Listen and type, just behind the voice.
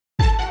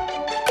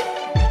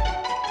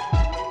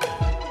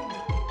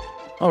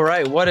All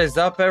right, what is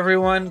up,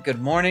 everyone? Good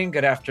morning,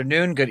 good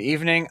afternoon, good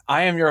evening.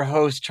 I am your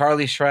host,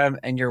 Charlie Shrem,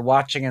 and you're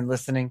watching and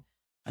listening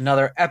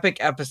another epic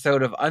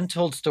episode of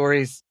Untold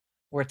Stories,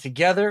 where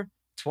together,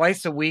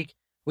 twice a week,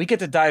 we get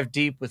to dive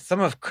deep with some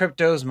of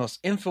crypto's most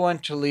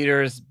influential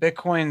leaders,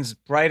 Bitcoin's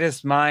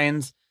brightest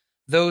minds,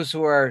 those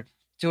who are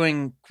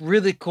doing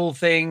really cool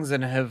things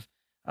and have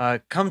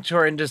come to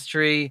our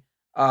industry,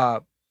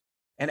 and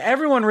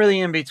everyone really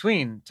in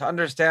between to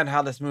understand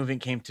how this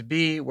movement came to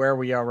be, where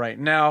we are right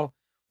now,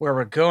 where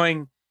we're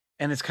going.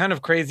 And it's kind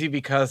of crazy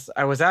because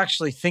I was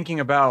actually thinking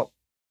about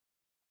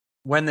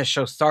when this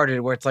show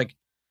started, where it's like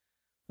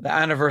the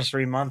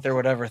anniversary month or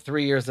whatever,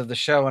 3 years of the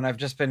show. And I've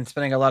just been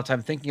spending a lot of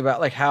time thinking about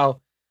like how,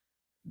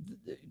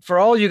 for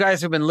all you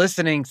guys who've been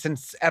listening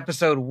since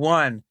episode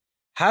one,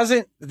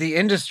 hasn't the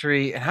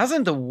industry and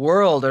hasn't the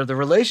world or the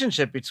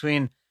relationship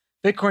between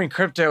Bitcoin and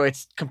crypto,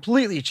 it's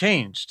completely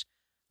changed.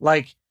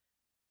 Like,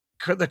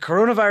 the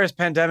coronavirus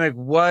pandemic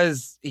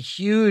was a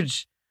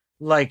huge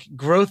like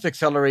growth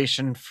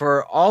acceleration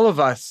for all of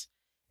us.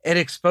 It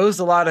exposed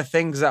a lot of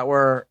things that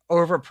were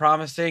over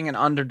promising and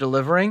under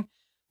delivering,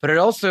 but it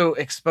also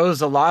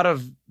exposed a lot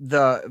of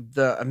the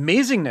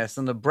amazingness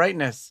and the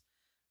brightness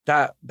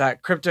that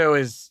crypto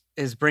is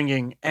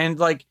bringing. And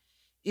like,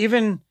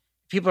 even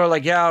people are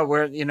like, yeah,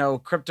 we're,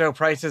 crypto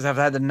prices have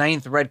had the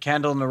ninth red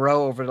candle in a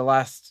row over the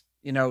last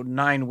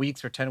 9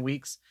 weeks or 10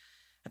 weeks.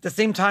 At the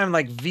same time,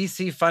 like,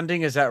 VC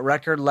funding is at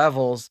record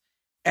levels.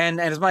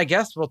 And as my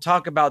guest will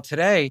talk about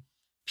today,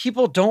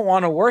 people don't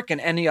want to work in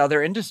any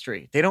other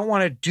industry. They don't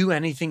want to do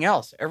anything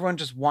else. Everyone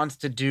just wants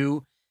to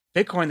do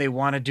Bitcoin. They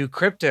want to do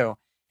crypto.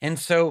 And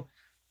so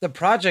the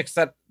projects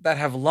that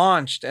have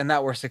launched and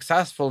that were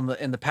successful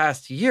in the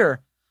past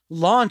year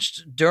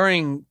launched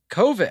during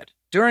COVID,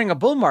 during a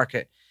bull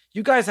market.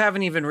 You guys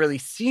haven't even really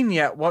seen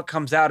yet what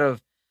comes out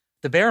of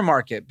the bear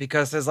market,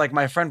 because as like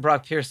my friend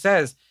Brock Pierce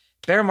says,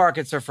 bear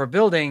markets are for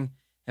building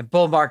and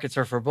bull markets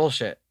are for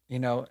bullshit.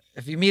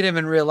 If you meet him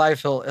in real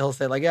life, he'll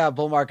say like, yeah,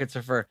 bull markets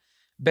are for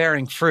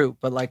bearing fruit,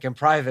 but like in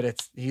private,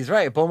 he's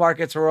right. Bull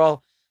markets are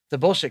all the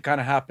bullshit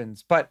kind of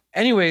happens. But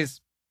anyways,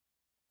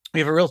 we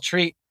have a real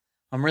treat.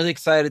 I'm really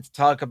excited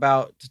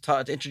to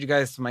introduce you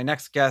guys to my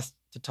next guest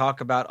to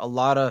talk about a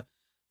lot of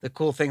the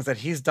cool things that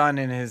he's done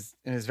in his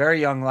very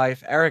young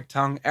life. Eric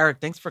Tung. Eric,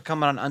 thanks for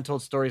coming on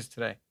Untold Stories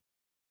today.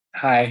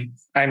 Hi,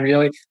 I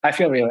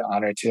feel really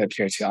honored to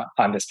appear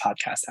on this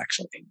podcast.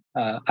 Actually,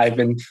 I've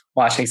been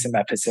watching some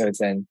episodes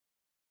and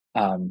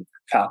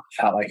felt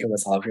like it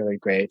was all really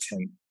great,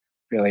 and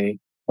really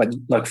would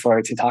look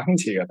forward to talking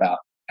to you about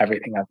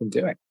everything I've been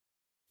doing.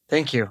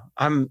 Thank you.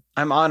 I'm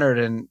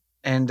honored,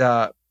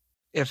 and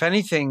if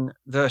anything,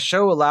 the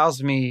show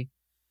allows me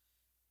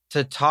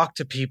to talk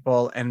to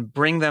people and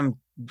bring them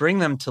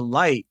to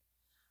light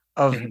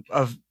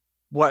of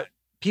what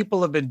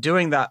people have been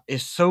doing that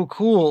is so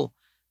cool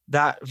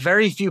that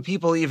very few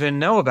people even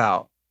know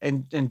about.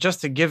 And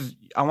just to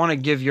I want to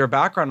give your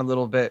background a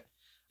little bit.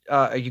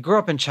 You grew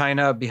up in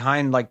China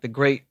behind like the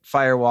Great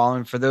Firewall.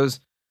 And for those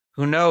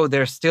who know,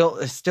 there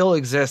still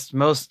exists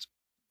most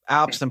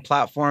apps and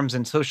platforms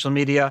and social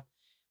media.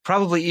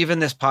 Probably even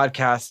this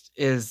podcast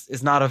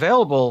is not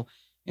available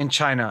in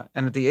China.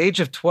 And at the age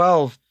of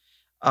 12,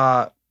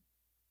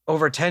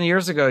 over 10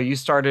 years ago, you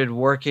started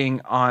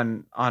working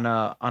on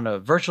a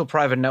virtual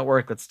private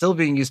network that's still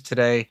being used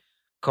today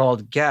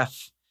called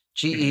Geph.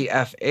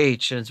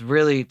 GEFH, and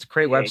it's a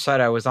great website.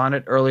 I was on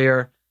it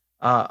earlier.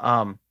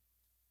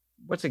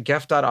 What's it?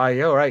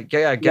 Geph.io, right?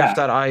 Yeah,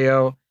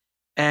 Geph.io,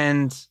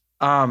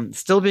 and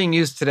still being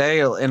used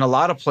today in a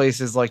lot of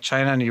places like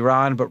China and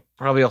Iran, but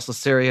probably also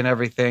Syria and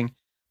everything.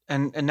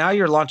 And now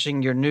you're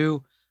launching your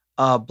new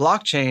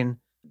blockchain.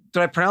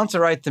 Did I pronounce it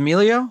right?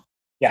 Thelemio?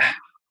 Yeah.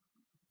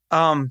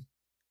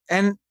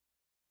 And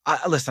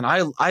listen,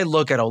 I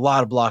look at a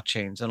lot of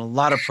blockchains and a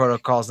lot of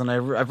protocols, and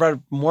I've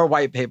read more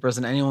white papers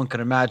than anyone could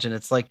imagine.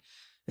 It's like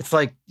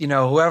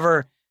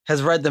whoever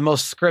has read the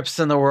most scripts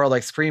in the world,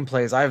 like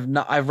screenplays.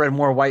 I've read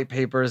more white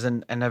papers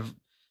and have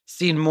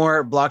seen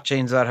more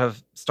blockchains that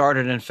have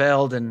started and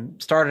failed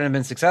and started and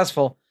been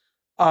successful,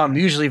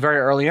 usually very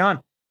early on.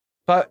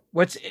 But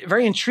what's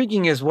very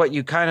intriguing is what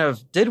you kind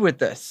of did with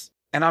this,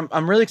 and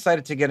I'm really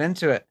excited to get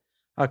into it.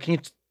 Can you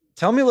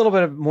tell me a little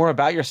bit more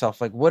about yourself?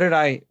 Like, what did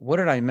I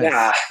miss?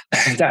 Yeah,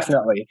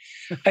 definitely.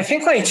 I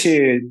think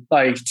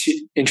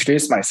to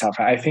introduce myself,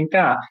 I think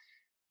that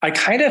I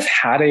kind of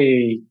had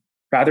a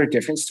rather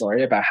different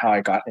story about how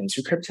I got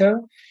into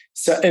crypto.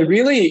 So it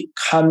really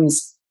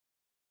comes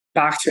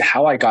back to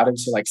how I got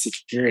into like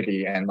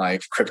security and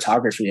like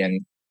cryptography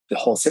and the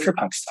whole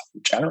cypherpunk stuff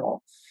in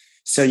general.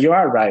 So you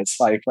are right.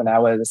 Like when I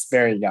was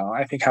very young,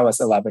 I think I was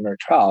 11 or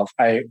 12,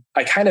 I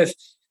kind of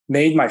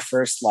made my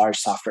first large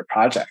software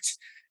project.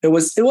 It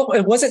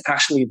wasn't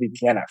actually a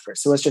VPN at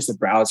first. It was just a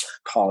browser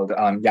called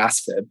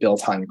Yaspid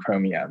built on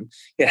Chromium.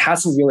 It had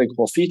some really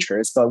cool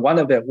features, but one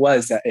of it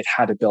was that it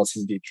had a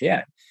built-in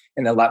VPN,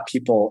 and it let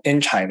people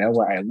in China,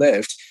 where I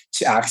lived,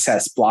 to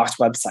access blocked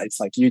websites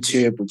like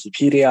YouTube,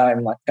 Wikipedia,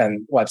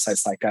 and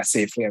websites like that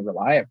safely and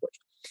reliably.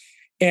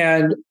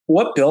 And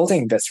what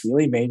building this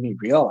really made me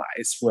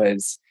realize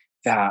was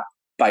that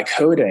by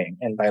coding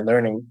and by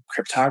learning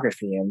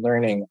cryptography and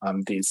learning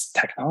these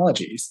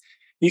technologies,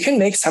 you can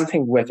make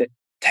something with it,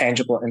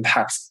 tangible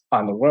impacts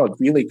on the world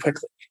really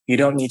quickly. You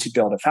don't need to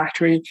build a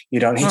factory. You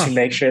don't need Huh. to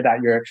make sure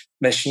that your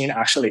machine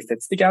actually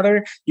fits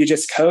together. You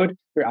just code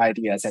your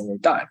ideas and you're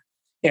done.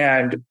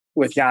 And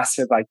with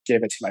Yasib, I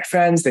gave it to my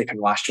friends. They can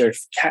watch their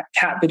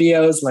cat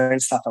videos, learn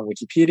stuff on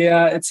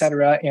Wikipedia,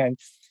 etc. And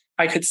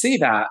I could see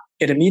that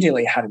it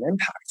immediately had an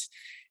impact.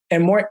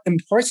 And more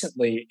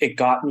importantly, it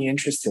got me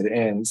interested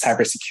in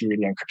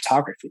cybersecurity and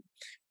cryptography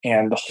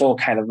and the whole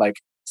kind of like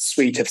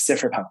suite of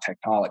cypherpunk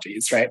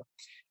technologies, right?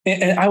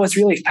 And I was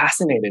really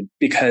fascinated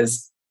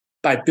because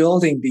by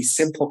building these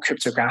simple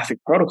cryptographic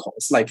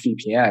protocols like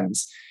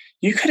VPNs,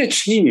 you could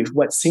achieve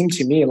what seemed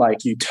to me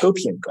like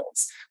utopian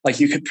goals. Like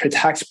you could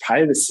protect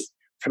privacy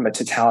from a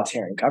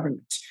totalitarian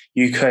government.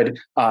 You could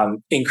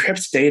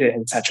encrypt data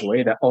in such a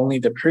way that only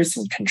the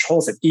person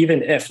controls it,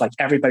 even if like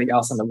everybody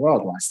else in the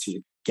world wants to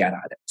get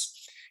at it.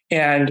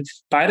 And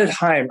by the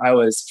time I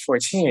was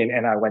 14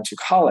 and I went to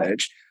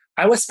college,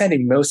 I was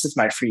spending most of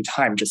my free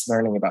time just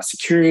learning about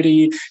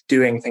security,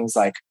 doing things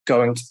like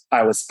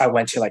I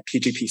went to like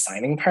PGP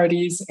signing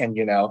parties and,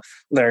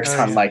 learned Oh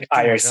some yeah. like Oh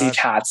my IRC God.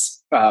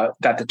 chats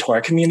that the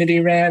Tor community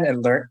ran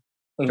and learn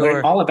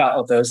Sure. all about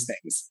all those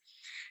things.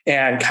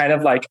 And kind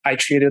of like I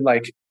treated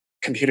like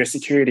computer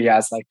security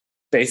as like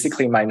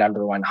basically my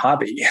number one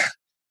hobby.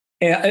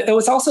 And it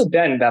was also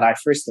then that I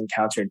first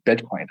encountered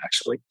Bitcoin,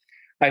 actually.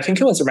 I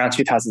think it was around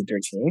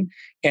 2013.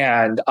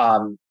 And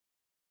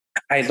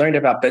I learned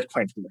about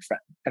Bitcoin from a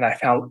friend. And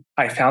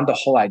I found the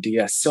whole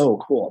idea so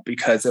cool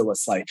because it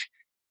was like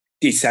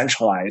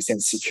decentralized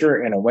and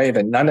secure in a way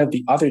that none of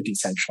the other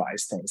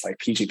decentralized things like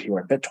PGP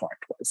or BitTorrent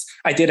was.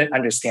 I didn't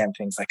understand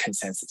things like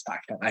consensus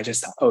back then. I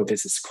just thought, oh,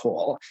 this is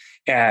cool.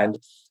 And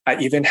I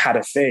even had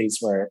a phase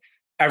where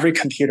every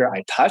computer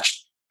I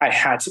touched, I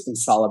had to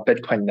install a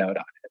Bitcoin node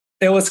on it.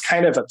 It was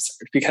kind of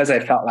absurd because I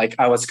felt like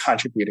I was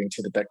contributing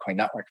to the Bitcoin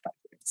network by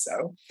doing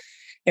so.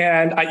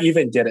 And I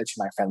even did it to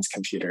my friends'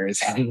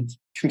 computers and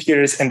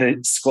computers in the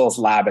school's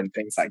lab and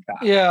things like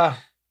Yeah.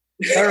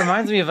 That that.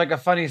 reminds me of like a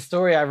funny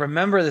story. I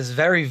remember this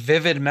very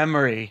vivid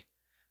memory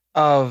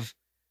of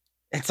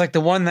it's like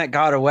the one that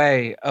got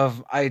away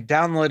of I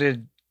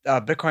downloaded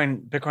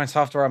Bitcoin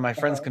software on my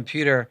friend's Uh-huh.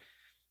 computer,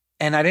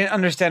 and I didn't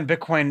understand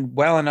Bitcoin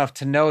well enough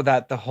to know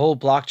that the whole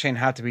blockchain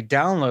had to be Yeah,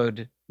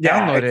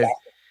 downloaded exactly.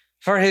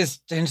 for his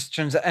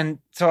trans. And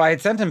so I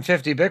had sent him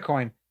 50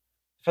 Bitcoin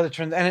for the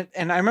trans,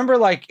 and I remember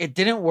like it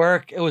didn't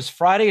work. It was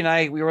Friday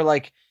night. We were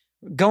like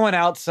going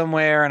out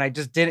somewhere, and I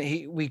just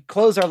didn't. We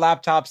closed our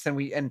laptops,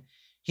 and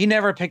he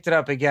never picked it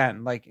up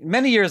again. Like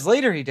many years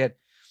later, he did.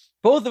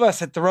 Both of us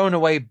had thrown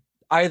away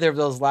either of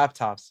those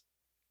laptops,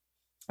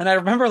 and I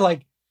remember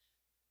like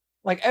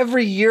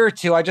every year or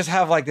two, I just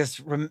have like this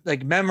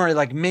like memory,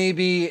 like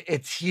maybe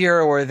it's here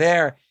or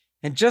there.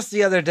 And just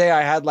the other day,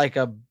 I had like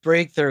a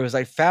breakthrough. As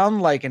I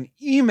found like an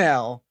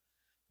email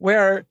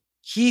where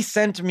he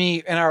sent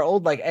me in our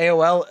old like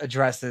AOL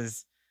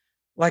addresses,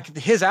 like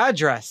his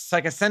address.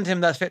 Like I sent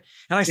him that fit,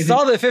 and I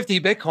saw the 50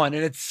 Bitcoin, and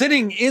it's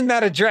sitting in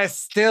that address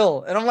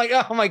still. And I'm like,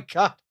 oh my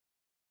God,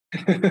 I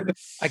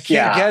can't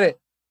Yeah, get it.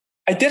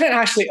 I didn't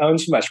actually own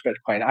too much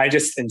Bitcoin. I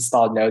just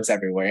installed nodes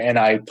everywhere and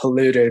I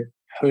polluted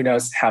who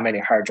knows how many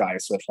hard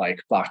drives with like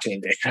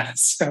blockchain data.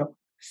 So,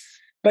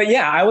 but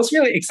yeah, I was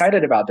really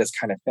excited about this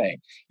kind of thing.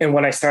 And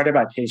when I started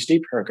my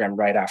PhD program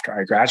right after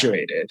I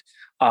graduated,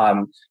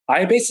 um,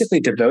 I basically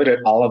devoted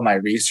all of my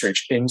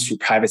research into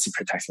privacy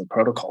protecting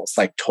protocols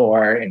like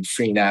Tor and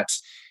Freenet.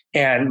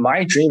 And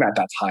my dream at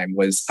that time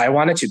was I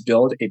wanted to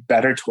build a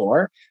better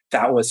Tor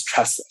that was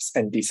trustless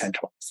and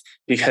decentralized.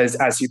 Because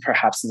as you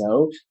perhaps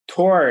know,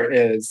 Tor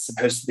is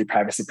supposed to be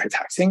privacy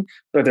protecting,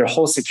 but their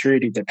whole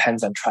security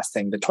depends on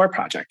trusting the Tor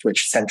project,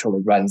 which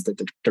centrally runs the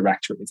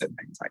directories and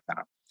things like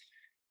that.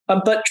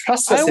 But I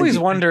trustless and always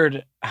decentralized.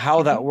 wondered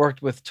how that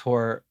worked with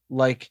Tor.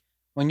 Like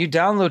when you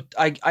download,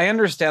 I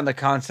understand the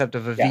concept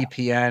of a Yeah,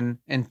 VPN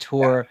and yeah,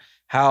 Tor,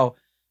 how,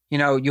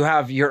 you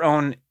have your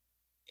own,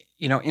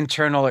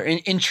 internal or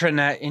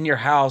intranet in your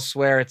house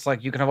where it's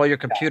like you can have all your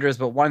yeah, computers,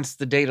 but once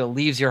the data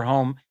leaves your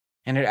home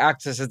and it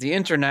accesses the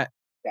internet,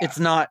 yeah, it's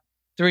not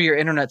through your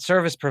internet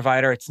service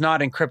provider. It's not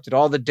encrypted.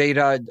 All the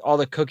data, all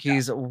the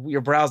cookies,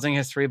 your browsing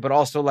history, but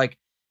also like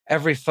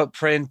every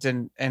footprint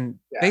and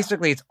yeah,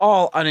 basically it's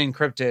all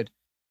unencrypted.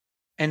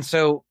 And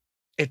so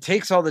it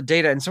takes all the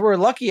data. And so we're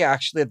lucky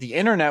actually that the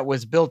internet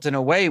was built in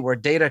a way where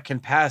data can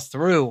pass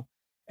through.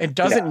 It yeah,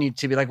 doesn't need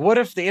to be like, what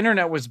if the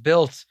internet was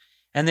built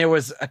and there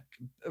was a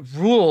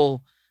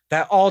rule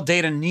that all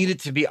data needed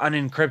to be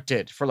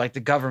unencrypted for like the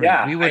government?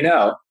 yeah. We I would,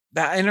 know.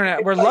 that internet,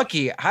 It's we're like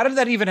lucky. How did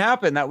that even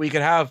happen that we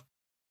could have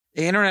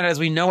the internet as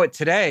we know it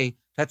today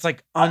that's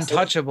like absolutely.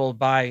 untouchable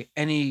by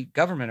any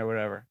government or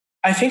whatever?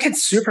 I think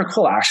it's super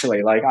cool,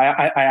 actually. Like,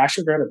 I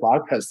actually wrote a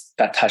blog post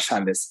that touched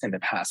on this in the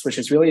past, which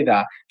is really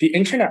that the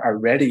internet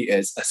already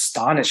is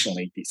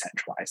astonishingly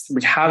decentralized.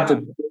 We have Yeah.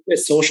 the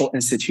biggest social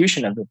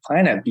institution of the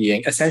planet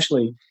being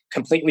essentially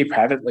completely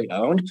privately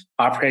owned,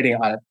 operating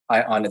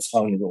on its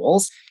own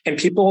rules, and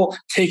people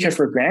take it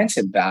for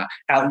granted that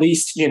at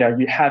least you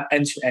have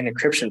end-to-end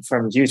encryption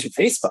from you to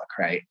Facebook,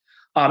 right?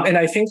 And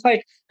I think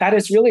like that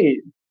is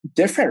really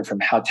different from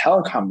how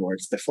telecom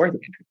works before the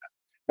internet.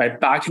 Right?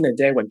 Back in the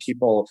day when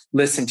people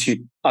listened to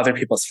other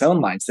people's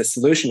phone lines, the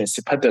solution is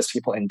to put those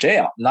people in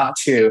jail, not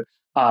to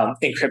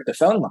encrypt the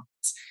phone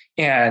lines.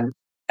 And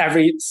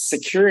every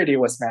security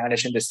was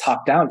managed in this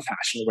top-down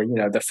fashion where,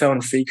 the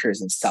phone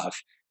phreakers and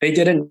stuff, they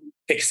didn't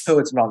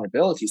expose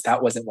vulnerabilities.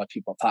 That wasn't what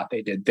people thought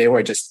they did. They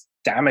were just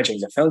damaging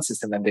the phone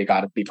system and they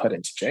got to be put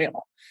into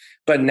jail.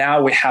 But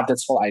now we have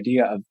this whole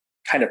idea of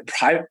kind of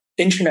private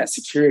internet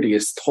security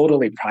is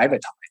totally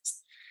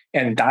privatized.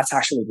 And that's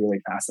actually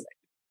really fascinating.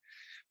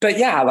 But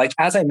yeah, like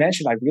as I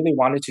mentioned, I really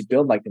wanted to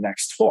build like the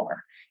next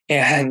Tor.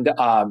 And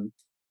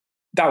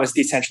that was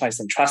decentralized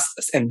and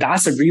trustless. And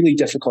that's a really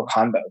difficult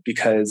combo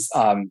because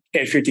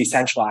if you're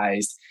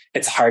decentralized,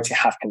 it's hard to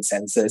have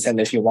consensus.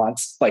 And if you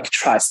want like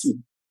trust,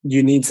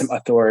 you need some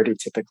authority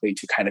typically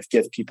to kind of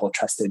give people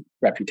trusted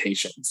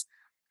reputations,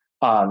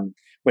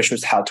 which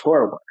was how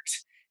Tor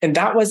worked. And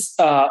that was,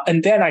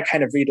 and then I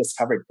kind of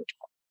rediscovered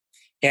Bitcoin.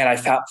 And I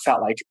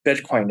felt like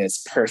Bitcoin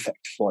is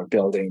perfect for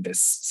building this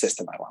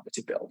system I wanted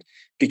to build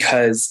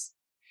because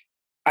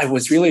I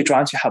was really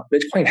drawn to how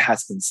Bitcoin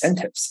has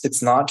incentives.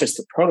 It's not just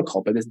a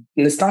protocol, but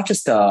it's not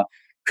just a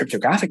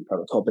cryptographic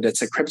protocol, but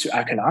it's a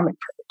crypto-economic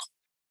protocol.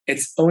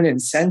 Its own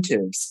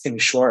incentives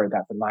ensure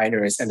that the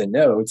miners and the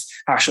nodes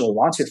actually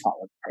want to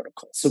follow the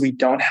protocol. So we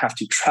don't have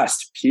to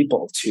trust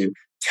people to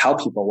tell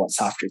people what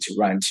software to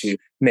run to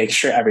make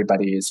sure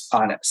everybody is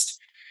honest.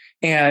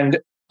 And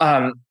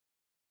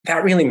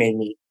that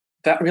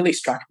really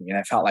struck me. And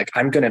I felt like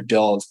I'm going to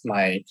build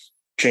my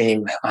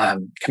dream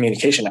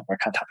communication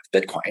network on top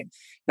of Bitcoin.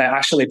 And I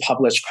actually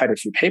published quite a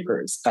few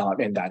papers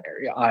in that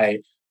area.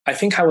 I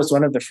think I was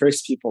one of the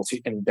first people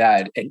to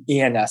embed an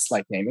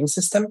ENS-like naming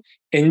system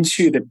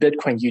into the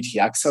Bitcoin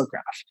UTXO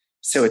graph.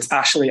 So it's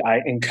actually, I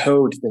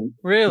encode the...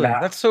 Really?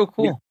 That's so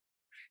cool.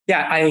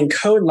 Yeah, I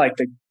encode like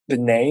the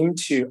name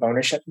to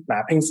ownership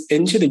mappings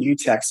into the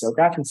UTXO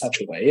graph in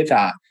such a way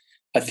that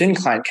a thin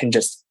client can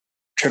just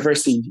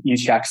traverse the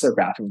UTXO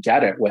graph and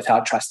get it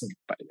without trusting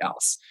anybody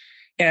else.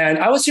 And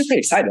I was super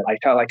excited. I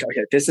felt like,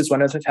 okay, this is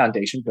one of the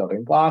foundation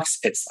building blocks.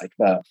 It's like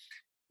the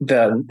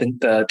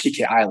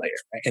PKI layer,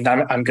 right? And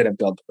I'm going to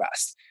build the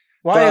rest.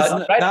 Why is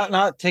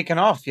not taken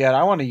off yet?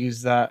 I want to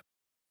use that.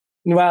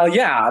 Well,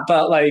 yeah,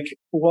 but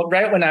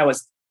right when I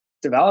was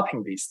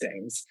developing these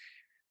things,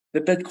 the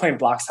Bitcoin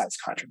block size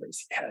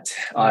controversy hit.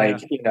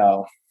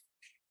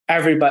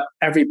 Every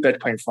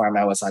Bitcoin forum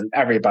I was on,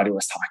 everybody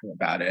was talking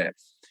about it.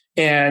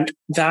 And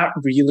that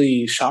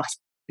really shocked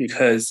me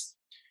because,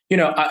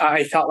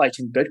 I felt like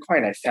in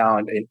Bitcoin, I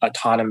found an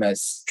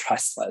autonomous,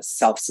 trustless,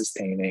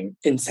 self-sustaining,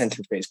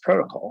 incentive-based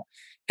protocol.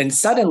 And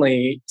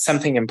suddenly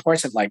something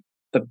important like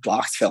the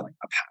blocks filling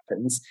up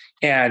happens.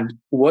 And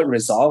what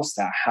resolves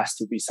that has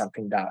to be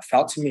something that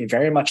felt to me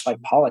very much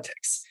like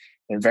politics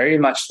and very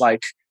much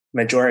like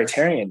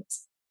majoritarianism.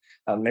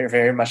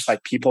 Very much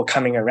like people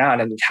coming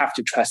around, and you have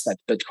to trust that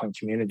the Bitcoin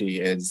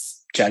community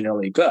is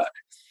generally good.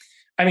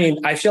 I mean,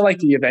 I feel like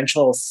the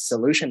eventual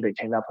solution they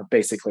came up with,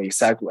 basically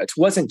SegWit,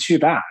 wasn't too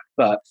bad.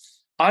 But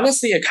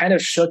honestly, it kind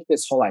of shook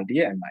this whole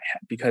idea in my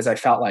head because I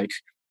felt like,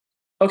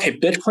 okay,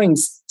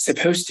 Bitcoin's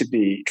supposed to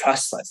be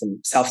trustless and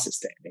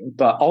self-sustaining,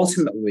 but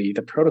ultimately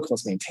the protocol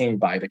is maintained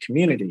by the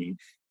community,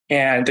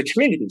 and the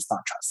community is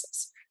not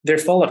trustless. They're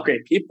full of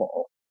great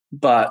people,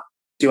 but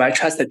do I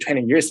trust that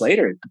 20 years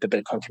later the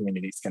Bitcoin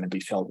community is going to be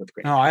filled with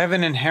great people? I have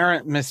an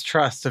inherent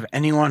mistrust of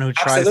anyone who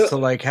tries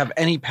to have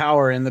any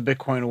power in the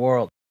Bitcoin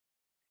world.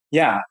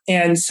 Yeah.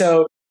 And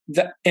so,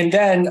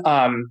 then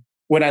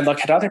when I look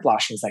at other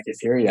blockchains like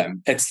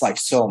Ethereum, it's like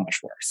so much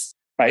worse,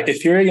 right?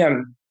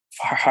 Ethereum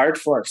hard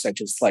forks are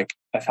just like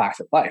a fact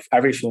of life.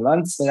 Every few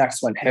months, the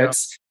next one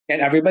hits, and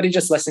everybody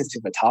just listens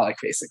to Vitalik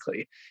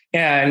basically.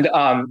 And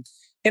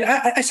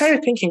I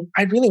started thinking,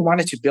 I really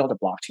wanted to build a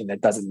blockchain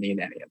that doesn't mean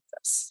any of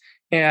this.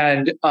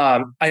 And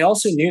I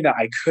also knew that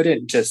I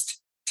couldn't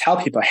just tell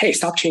people, hey,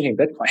 stop changing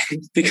Bitcoin,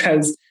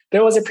 because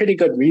there was a pretty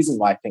good reason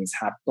why things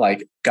happen,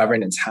 like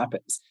governance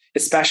happens,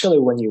 especially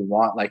when you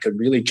want like a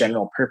really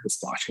general purpose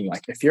blockchain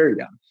like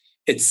Ethereum.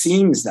 It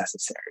seems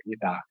necessary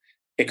that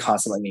it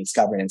constantly needs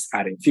governance,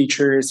 adding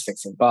features,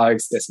 fixing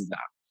bugs, this and that.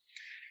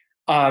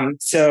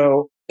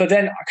 But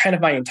then kind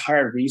of my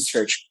entire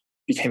research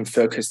became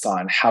focused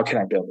on how can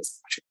I build this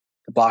blockchain,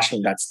 a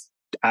blockchain that's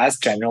as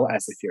general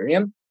as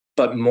Ethereum,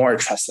 but more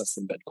trustless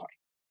than Bitcoin.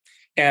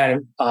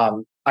 And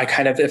I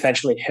kind of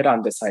eventually hit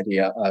on this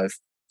idea of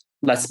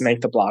let's make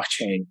the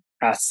blockchain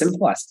as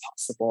simple as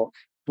possible,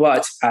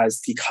 but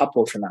as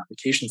decoupled from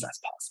applications as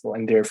possible,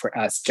 and therefore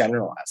as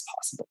general as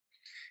possible.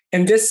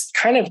 And this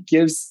kind of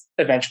gives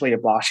eventually a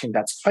blockchain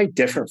that's quite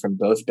different from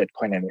both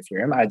Bitcoin and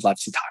Ethereum. I'd love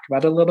to talk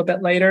about it a little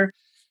bit later.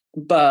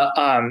 But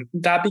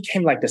that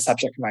became like the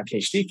subject of my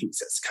PhD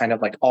thesis, kind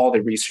of like all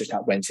the research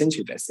that went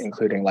into this,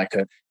 including like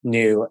a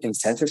new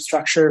incentive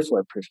structure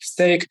for proof of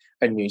stake,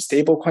 a new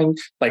stablecoin,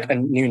 like a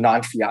new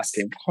non-fiat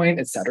stablecoin,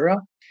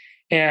 etc.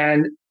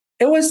 And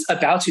it was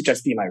about to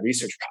just be my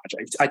research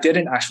project. I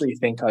didn't actually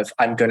think of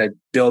I'm going to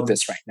build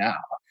this right now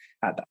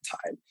at that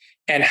time.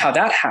 And how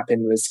that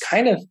happened was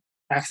kind of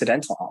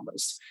accidental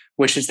almost,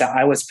 which is that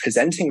I was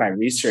presenting my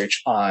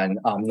research on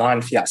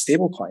non-fiat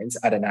stablecoins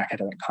at an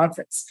academic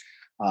conference.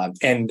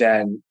 And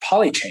then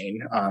Polychain,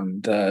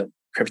 the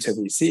crypto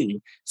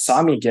VC,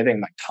 saw me giving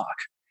my talk.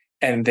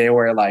 And they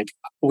were like,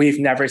 we've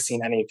never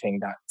seen anything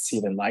that's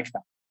even like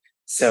that.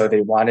 So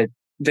they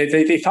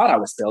thought I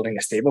was building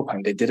a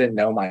stablecoin. They didn't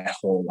know my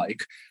whole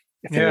like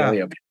Familio.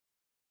 Yeah.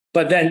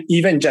 But then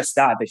even just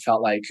that, they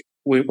felt like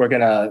we're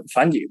going to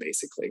fund you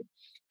basically.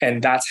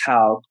 And that's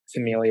how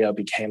Familio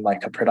became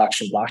like a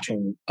production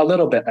blockchain a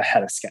little bit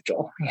ahead of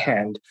schedule.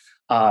 And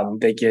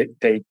they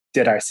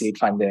did our seed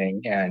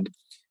funding, and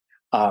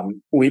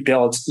we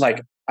built,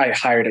 like, I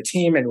hired a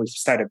team and we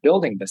started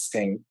building this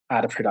thing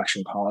at a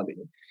production quality.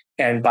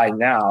 And by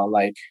now,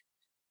 like,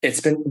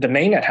 the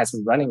mainnet has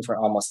been running for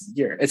almost a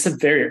year. It's a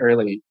very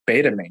early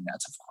beta mainnet,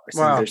 of course.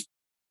 Wow. And there's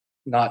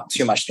not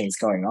too much things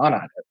going on it.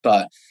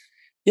 But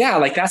yeah,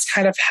 like that's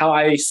kind of how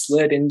I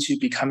slid into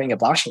becoming a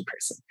blockchain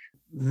person.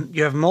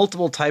 You have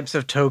multiple types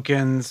of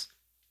tokens.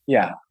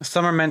 Yeah.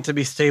 Some are meant to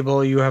be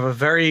stable. You have a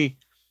very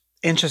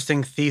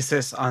interesting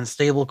thesis on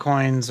stable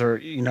coins, or,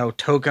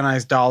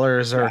 tokenized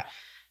dollars, or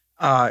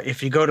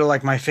if you go to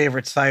like my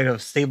favorite site of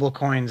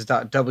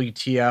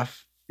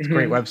stablecoins.wtf, it's a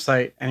great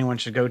website. Anyone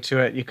should go to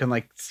it. You can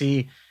like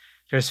see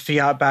there's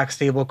fiat backed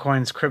stable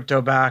coins,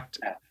 crypto backed,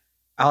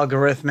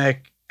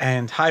 algorithmic,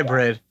 and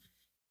hybrid.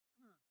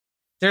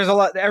 There's a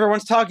lot.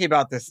 Everyone's talking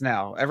about this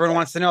now. Everyone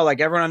wants to know,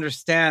 like, everyone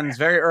understands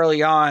very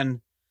early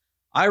on.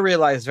 I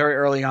realized very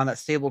early on that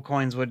stable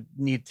coins would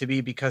need to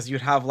be, because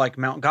you'd have like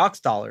Mt. Gox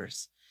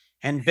dollars.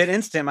 And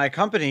BitInstant, my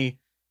company,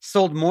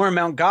 sold more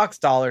Mt. Gox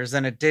dollars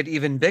than it did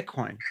even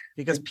Bitcoin,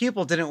 because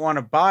people didn't want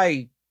to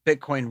buy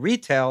Bitcoin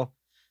retail.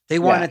 They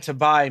wanted to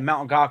buy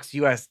Mt. Gox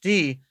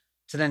USD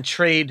to then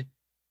trade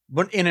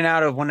in and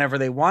out of whenever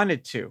they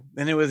wanted to.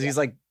 And it was these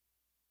like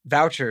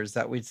vouchers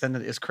that we'd send.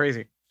 It's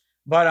crazy.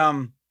 But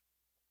I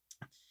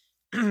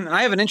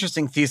have an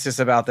interesting thesis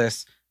about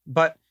this,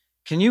 but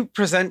can you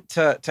present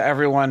to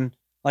everyone,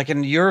 like,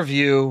 in your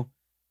view,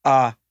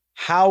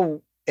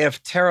 how,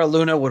 if Terra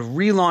Luna would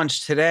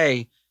relaunch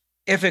today,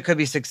 if it could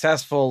be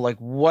successful, like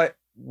what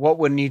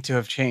would need to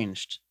have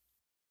changed?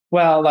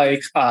 Well,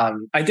 like,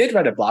 I did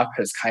write a blog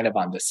post kind of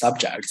on this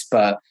subject,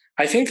 but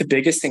I think the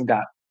biggest thing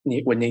that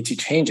would need to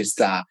change is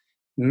that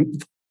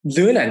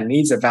Luna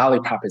needs a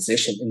value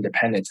proposition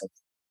independent of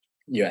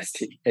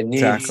UST. It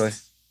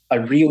needs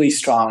a really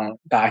strong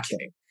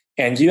backing.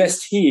 And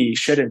UST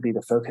shouldn't be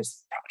the focus of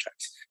the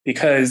project,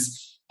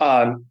 because,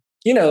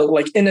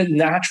 like in a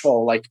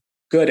natural, like,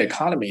 good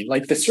economy,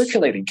 like the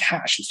circulating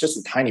cash is just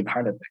a tiny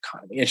part of the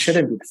economy. It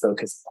shouldn't be the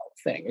focus of the whole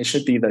thing. It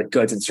should be the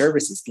goods and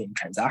services being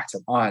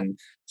transacted on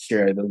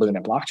here, the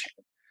Luna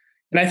blockchain.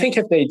 And I think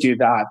if they do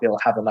that, they'll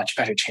have a much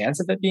better chance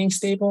of it being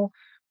stable.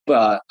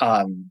 But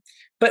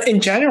in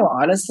general,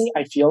 honestly,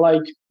 I feel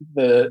like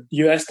the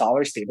US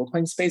dollar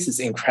stablecoin space is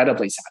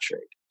incredibly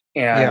saturated.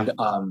 And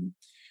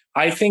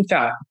I think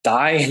that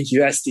DAI and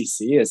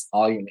USDC is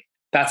all you need.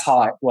 That's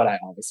what I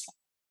always find.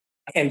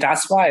 And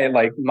that's why,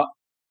 like,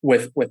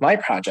 with my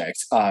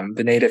project,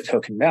 the native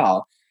token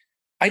MEL,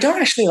 I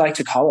don't actually like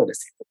to call it a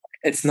stablecoin.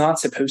 It's not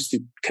supposed to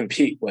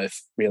compete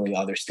with really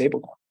other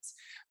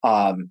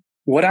stablecoins.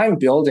 What I'm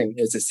building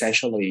is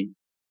essentially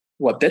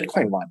what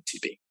Bitcoin wanted to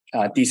be,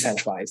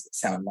 decentralized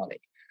sound money.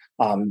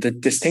 The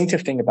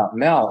distinctive thing about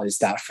MEL is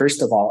that,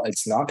 first of all,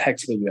 it's not pegged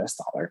to the US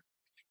dollar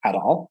at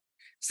all.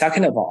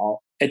 Second of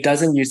all, it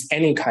doesn't use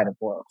any kind of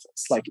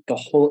oracles. Like, the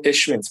whole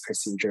issuance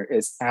procedure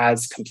is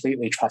as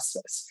completely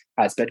trustless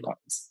as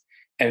Bitcoin's.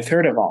 And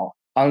third of all,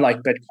 unlike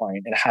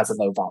Bitcoin, it has a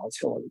low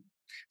volatility.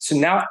 So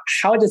now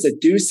how does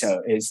it do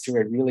so is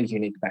through a really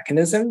unique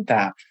mechanism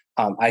that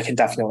I can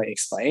definitely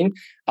explain.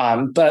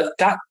 But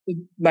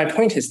my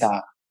point is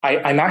that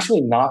I'm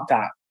actually not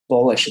that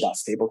bullish about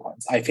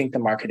stablecoins. I think the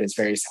market is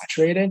very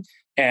saturated,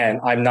 and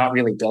I'm not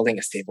really building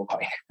a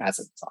stablecoin as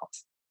a result.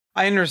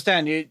 I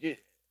understand.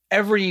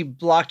 Every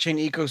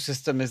blockchain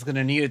ecosystem is going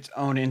to need its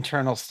own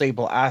internal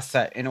stable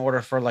asset in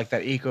order for, like,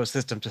 that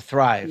ecosystem to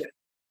thrive. Yeah.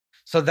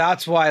 So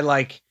that's why,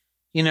 like,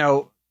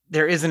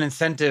 there is an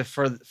incentive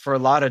for a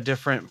lot of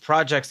different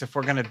projects, if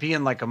we're going to be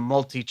in like a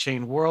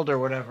multi-chain world or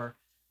whatever,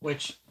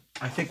 which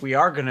I think we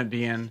are going to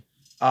be in,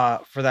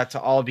 for that to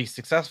all be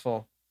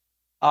successful.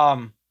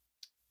 But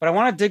I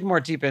want to dig more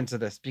deep into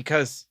this,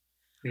 because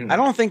I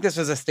don't think this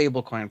is a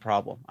stablecoin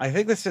problem. I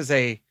think this is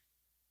a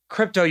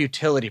crypto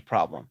utility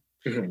problem.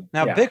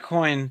 Now,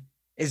 Bitcoin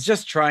is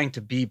just trying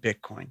to be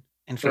Bitcoin.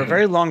 And for a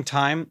very long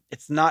time,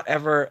 it's not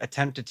ever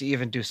attempted to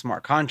even do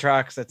smart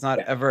contracts. It's not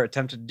ever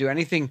attempted to do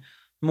anything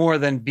more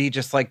than be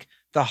just like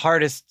the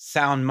hardest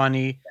sound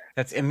money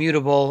that's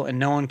immutable and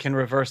no one can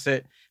reverse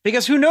it.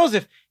 Because who knows,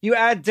 if you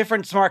add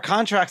different smart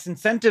contracts,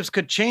 incentives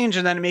could change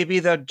and then maybe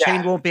the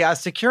chain won't be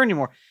as secure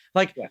anymore.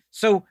 Like,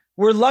 so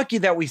we're lucky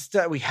that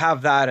we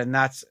have that, and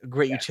that's a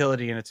great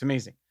utility and it's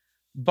amazing.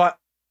 But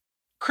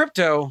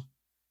crypto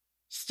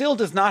still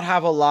does not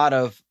have a lot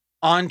of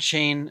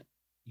on-chain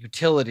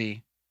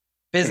utility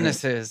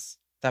businesses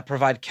that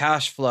provide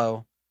cash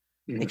flow,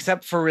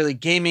 except for really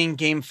gaming,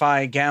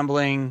 GameFi,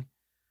 gambling,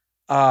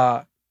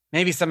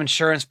 maybe some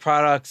insurance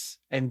products,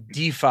 and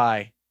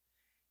DeFi.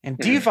 And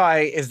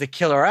DeFi is the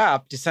killer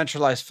app,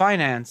 decentralized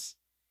finance.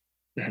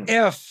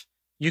 If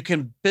you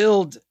can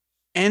build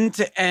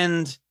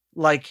end-to-end,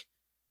 like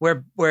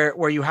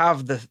where you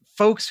have the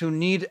folks who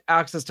need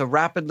access to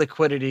rapid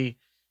liquidity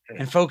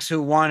and folks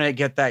who want to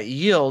get that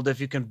yield, if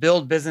you can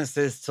build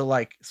businesses to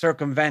like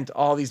circumvent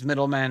all these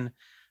middlemen,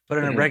 but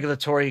in a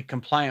regulatory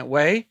compliant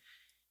way,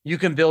 you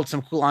can build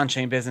some cool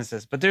on-chain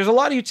businesses. But there's a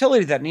lot of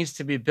utility that needs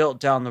to be built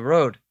down the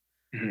road.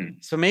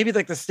 So maybe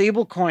like the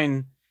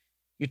stablecoin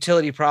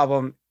utility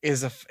problem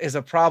is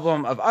a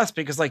problem of us,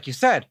 because like you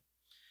said,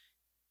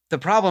 the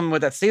problem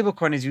with that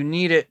stablecoin is you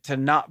need it to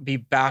not be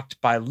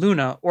backed by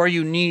Luna, or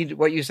you need,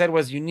 what you said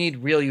was you need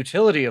real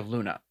utility of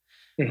Luna.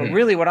 But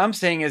really what I'm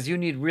saying is you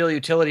need real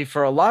utility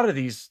for a lot of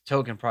these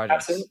token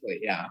projects. Absolutely,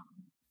 yeah.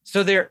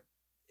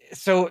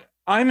 So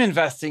I'm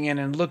investing in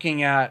and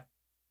looking at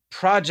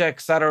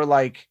projects that are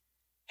like,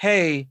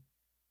 hey,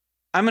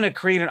 I'm going to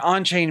create an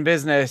on-chain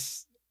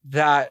business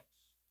that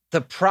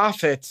the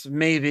profits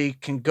maybe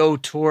can go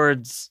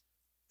towards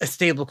a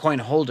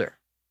stablecoin holder.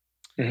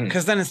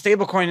 Because then a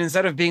stablecoin,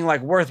 instead of being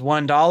like worth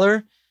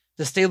 $1,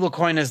 the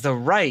stablecoin is the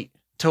right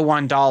to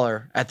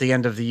 $1 at the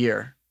end of the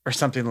year or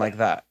something like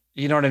that.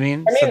 You know what I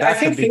mean? I mean, I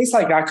think things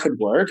like that could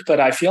work, but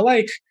I feel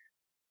like,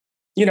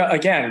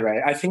 again,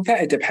 right, I think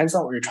that it depends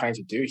on what you're trying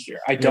to do here.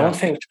 I don't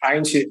think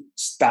trying to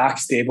stack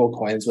stable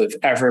coins with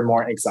ever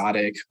more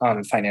exotic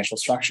financial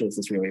structures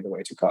is really the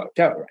way to go,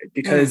 right?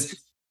 Because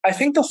I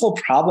think the whole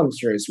problem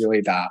here is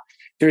really that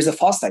there's a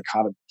false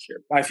dichotomy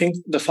here. I think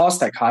the false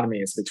dichotomy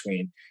is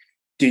between,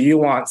 do you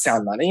want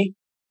sound money,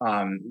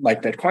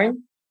 like Bitcoin,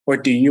 or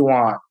do you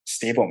want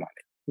stable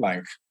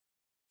money,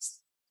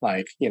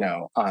 like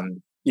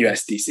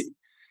USDC?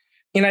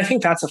 And I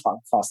think that's a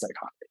false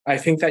dichotomy. I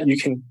think that you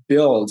can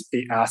build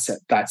an asset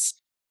that's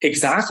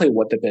exactly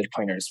what the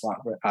Bitcoiners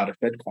want out of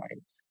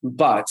Bitcoin,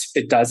 but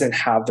it doesn't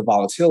have the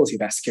volatility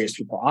that scares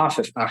people off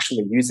of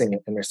actually using it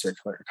in their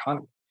circular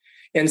economy.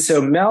 And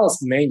so Mel's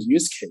main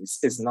use case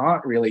is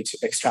not really to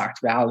extract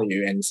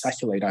value and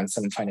speculate on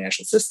some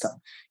financial system.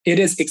 It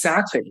is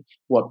exactly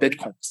what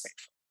Bitcoin is made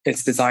for.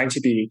 It's designed to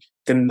be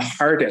the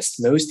hardest,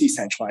 most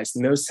decentralized,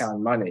 most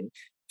sound money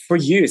for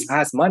use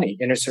as money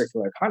in a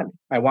circular economy.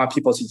 I want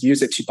people to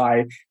use it to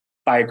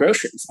buy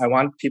groceries. I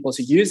want people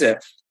to use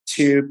it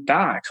to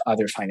back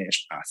other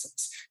financial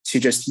assets.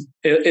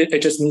 It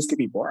just needs to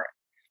be boring.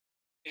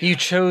 You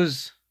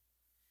chose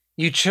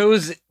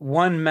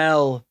 1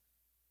 mel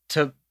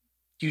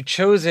you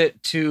chose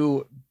it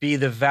to be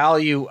the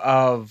value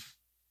of,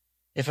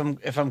 if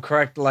I'm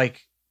correct,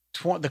 like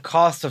the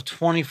cost of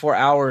 24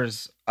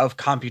 hours of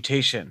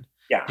computation.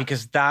 Yeah.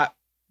 Because the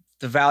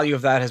value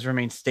of that has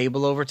remained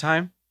stable over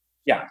time.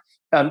 Yeah.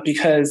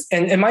 Because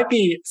it might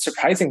be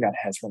surprising that it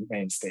has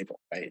remained stable,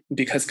 right?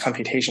 Because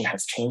computation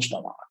has changed a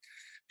lot.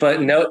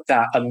 But note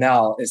that a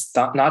mel is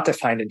not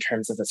defined in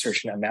terms of a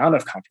certain amount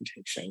of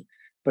computation,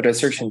 but a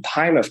certain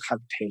time of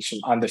computation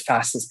on the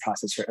fastest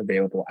processor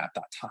available at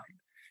that time.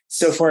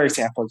 So for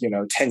example,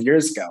 10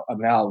 years ago, a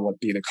mel would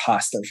be the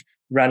cost of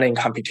running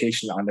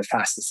computation on the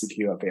fastest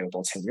CPU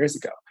available 10 years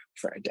ago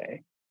for a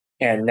day.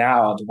 And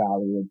now the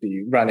value would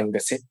be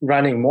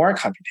running more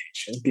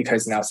computation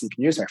because now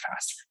CPUs are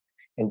faster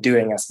and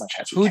doing as much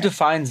as you Who can.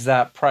 defines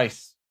that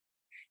price?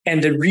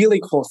 And the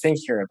really cool thing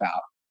here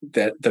about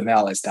the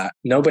mel is that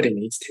nobody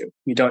needs to.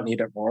 You don't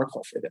need an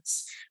oracle for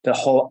this.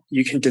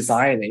 You can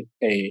design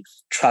a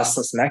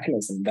trustless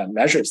mechanism that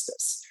measures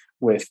this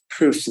with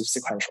proofs of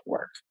sequential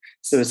work.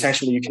 So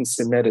essentially, you can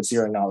submit a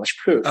zero-knowledge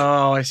proof.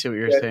 Oh, I see what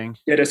you're saying.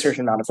 Get a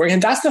certain amount of work.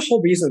 And that's the whole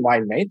reason why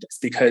I made this,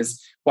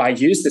 because I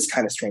use this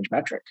kind of strange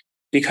metric.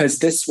 Because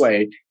this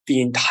way,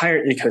 the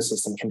entire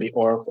ecosystem can be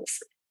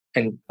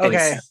oracle-free.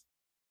 Okay.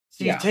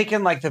 So you've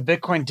taken like the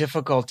Bitcoin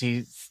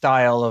difficulty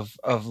style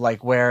of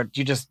like where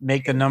you just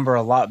make the number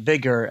a lot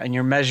bigger and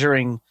you're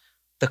measuring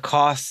the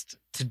cost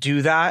to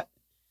do that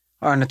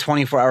on a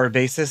 24-hour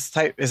basis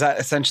type. Is that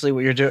essentially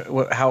what you're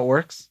doing, how it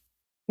works?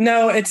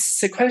 No, it's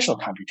sequential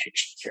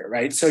computation here,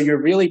 right? So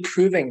you're really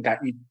proving that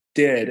you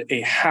did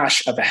a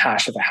hash of a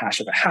hash of a hash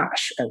of a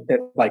hash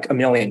like a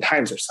million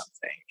times or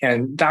something.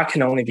 And that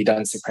can only be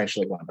done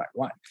sequentially one by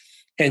one.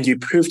 And you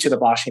prove to the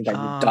blockchain that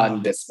you've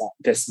done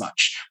this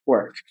much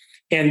work.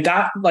 And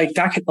that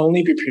can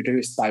only be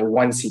produced by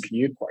one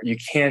CPU core. You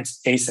can't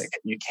ASIC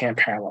it. You can't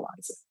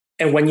parallelize it.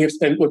 And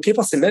when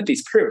people submit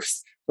these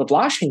proofs, the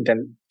blockchain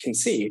then can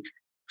see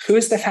who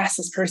is the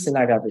fastest person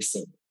I've ever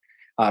seen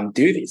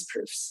do these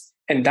proofs.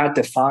 And that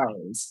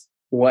defines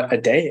what a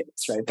day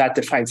is, right? That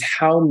defines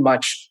how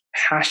much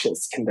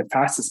hashes can the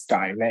fastest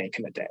guy make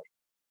in a day.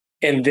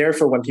 And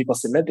therefore, when people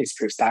submit these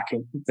proofs,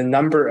 the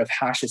number of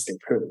hashes they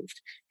proved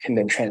can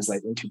then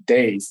translate into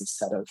days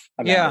instead of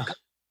yeah.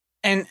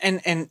 And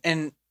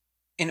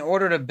in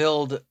order to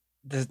build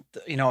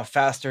a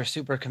faster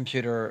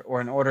supercomputer, or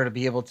in order to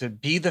be able to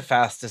be the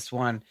fastest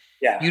one,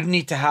 you'd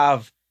need to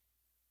have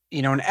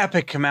an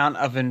epic amount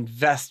of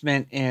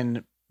investment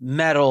in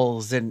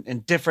metals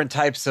and different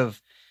types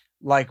of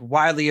like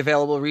widely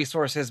available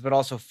resources, but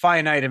also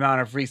finite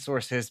amount of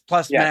resources,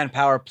 plus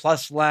manpower,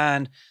 plus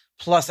land,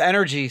 plus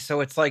energy.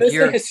 So it's like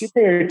you're like a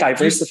super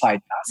diversified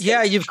basket.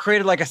 Yeah, you've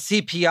created like a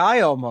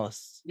CPI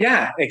almost.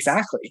 Yeah,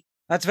 exactly.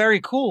 That's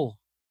very cool.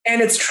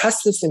 And it's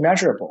trustless and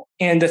measurable.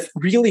 And the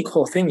really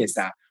cool thing is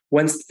that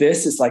once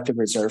this is like the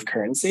reserve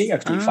currency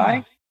of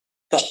DeFi,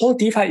 the whole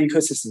DeFi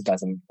ecosystem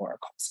doesn't need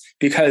oracles.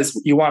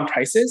 Because you want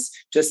prices,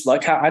 just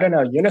look at, I don't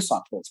know,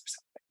 Uniswap pools or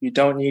something. You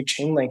don't need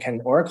Chainlink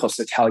and oracles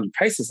to tell you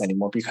prices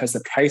anymore, because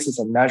the prices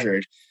are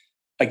measured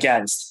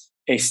against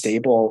a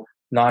stable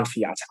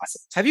non-fiat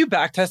asset. Have you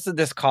backtested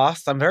this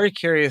cost? I'm very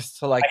curious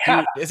to like,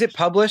 is it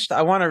published?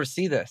 I want to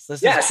see this.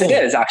 Yes, cool.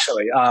 It is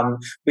actually.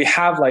 We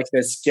have like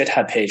this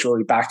GitHub page where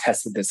we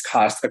backtested this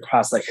cost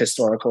across like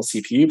historical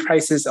CPU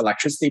prices,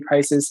 electricity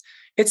prices.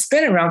 It's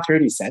been around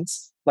 30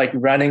 cents. Like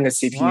running a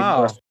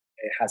CPU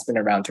it has been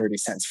around 30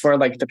 cents for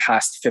like the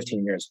past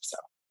 15 years or so.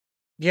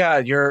 Yeah,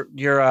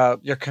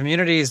 your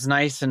community is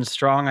nice and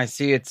strong. I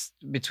see it's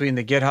between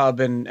the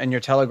GitHub and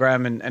your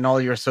Telegram and all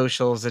your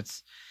socials.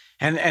 It's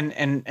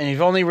and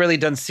you've only really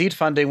done seed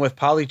funding with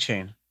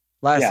Polychain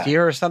last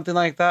year or something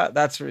like that.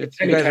 You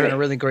guys are in a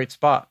really great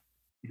spot.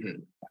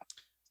 Mm-hmm.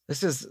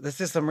 This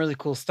is some really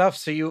cool stuff.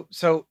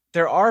 So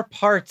there are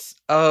parts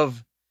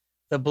of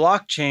the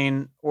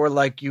blockchain, or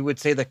like you would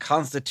say the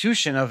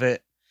constitution of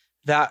it,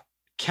 that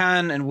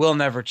can and will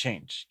never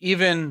change,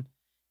 even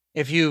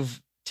if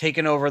you've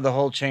taken over the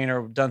whole chain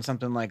or done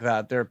something like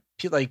that. There are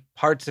like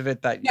parts of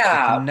it that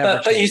can never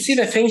change. But you see,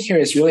 the thing here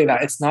is really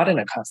that it's not in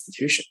a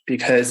constitution,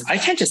 because I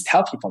can't just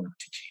tell people not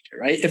to change it,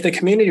 right? If the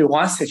community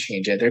wants to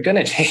change it, they're going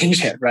to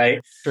change it, right?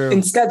 True.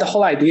 Instead, the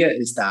whole idea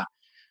is that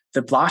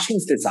the blockchain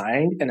is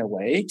designed in a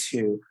way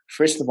to,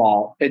 first of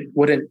all, it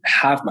wouldn't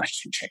have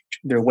much to change.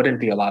 There wouldn't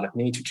be a lot of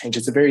need to change.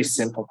 It's a very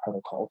simple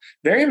protocol,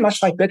 very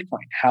much like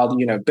Bitcoin. How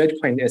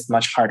Bitcoin is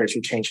much harder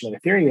to change than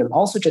Ethereum,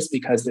 also just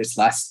because there's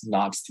less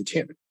knobs to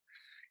tune.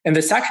 And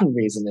the second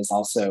reason is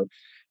also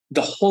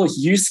the whole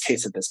use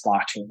case of this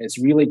blockchain is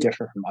really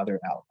different from other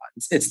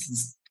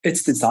L1s.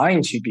 It's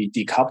designed to be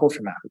decoupled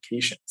from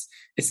applications.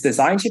 It's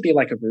designed to be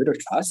like a root of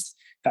trust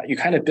that you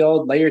kind of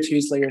build layer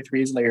 2s, layer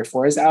 3s, layer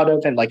 4s out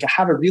of, and like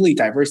have a really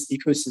diverse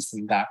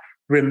ecosystem that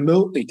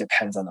remotely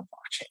depends on the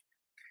blockchain.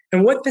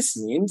 And what this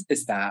means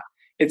is that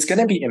it's going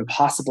to be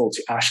impossible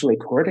to actually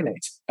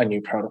coordinate a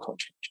new protocol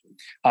change.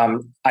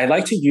 I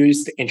like to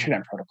use the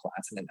internet protocol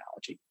as an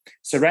analogy.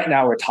 So right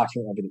now we're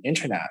talking over the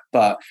internet,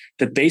 but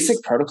the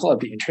basic protocol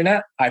of the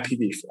internet,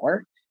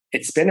 IPv4,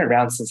 it's been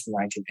around since the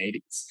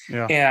 1980s.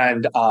 Yeah.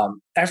 And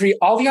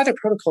all the other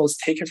protocols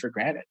take it for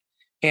granted.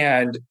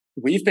 And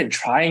we've been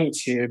trying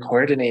to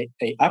coordinate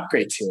an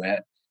upgrade to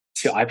it,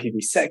 to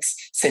IPv6,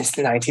 since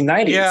the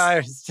 1990s.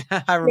 Yeah,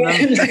 I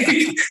remember.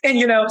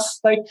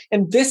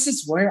 And this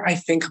is where I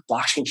think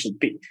blockchain should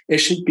be. It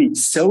should be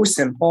so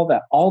simple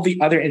that all the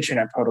other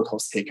internet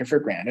protocols take it for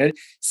granted.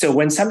 So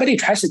when somebody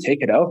tries to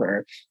take it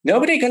over,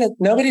 nobody's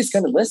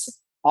gonna listen.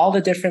 All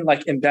the different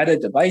like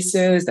embedded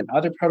devices and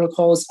other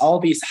protocols, all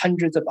these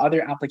hundreds of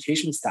other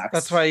application stacks.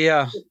 That's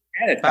why,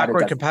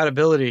 backward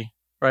compatibility,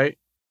 right?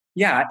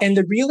 Yeah, and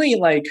the really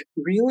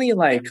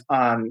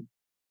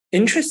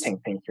interesting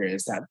thing here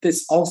is that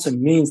this also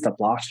means the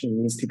blockchain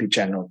needs to be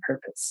general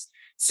purpose.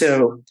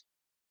 So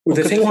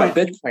the thing about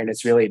Bitcoin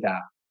is really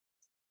that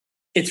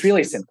it's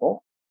really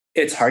simple.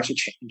 It's hard to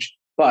change,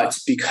 but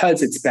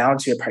because it's bound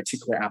to a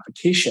particular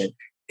application,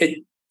 it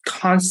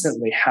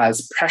constantly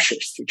has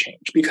pressures to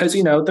change because,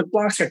 the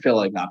blocks are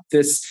filling up.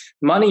 This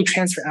money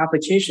transfer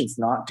application is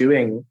not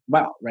doing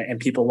well, right? And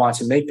people want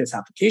to make this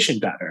application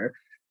better.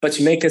 But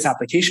to make this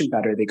application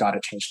better, they got to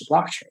change the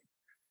blockchain.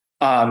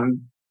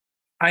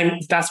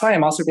 That's why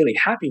I'm also really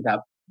happy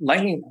that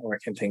Lightning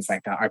Network and things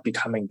like that are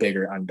becoming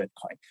bigger on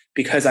Bitcoin.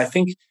 Because I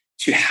think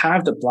to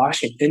have the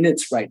blockchain in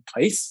its right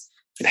place,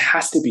 it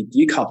has to be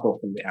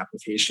decoupled from the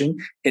application.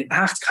 It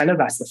acts kind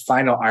of as the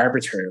final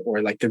arbiter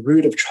or like the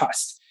root of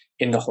trust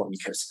in the whole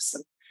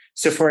ecosystem.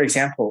 So for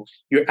example,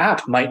 your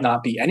app might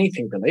not be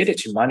anything related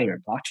to money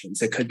or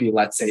blockchains. It could be,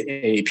 let's say,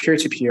 a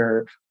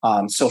peer-to-peer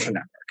social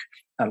network.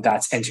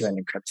 That's end-to-end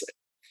encrypted.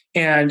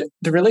 And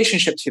the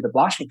relationship to the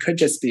blockchain could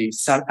just be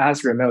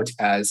as remote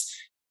as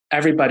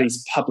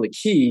everybody's public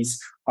keys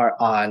are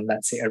on,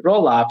 let's say, a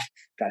rollup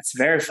that's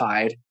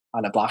verified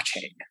on a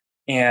blockchain.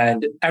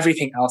 And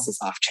everything else is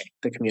off-chain.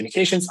 The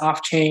communication's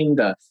off-chain,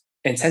 the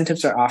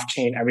incentives are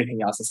off-chain,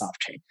 everything else is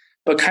off-chain.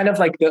 But kind of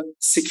like the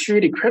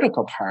security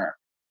critical part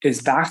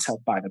is backed up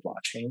by the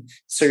blockchain.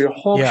 So your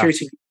whole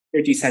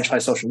peer-to-peer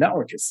decentralized social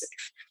network is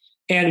safe.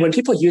 And when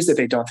people use it,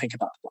 they don't think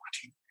about the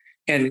blockchain.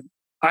 And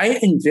I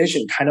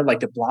envision kind of like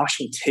the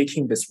blockchain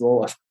taking this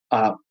role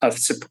of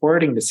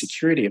supporting the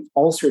security of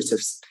all sorts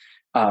of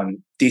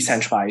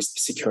decentralized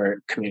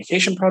secure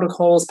communication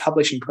protocols,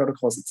 publishing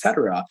protocols,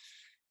 etc.,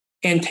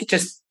 and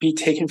just be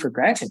taken for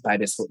granted by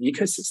this whole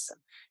ecosystem.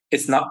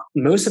 It's not,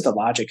 most of the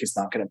logic is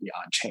not going to be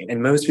on chain,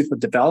 and most people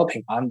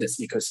developing on this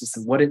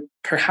ecosystem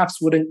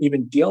wouldn't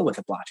even deal with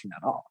the blockchain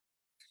at all.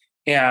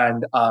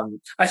 And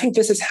I think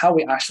this is how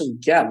we actually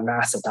get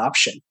mass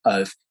adoption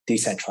of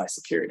decentralized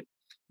security.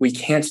 We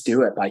can't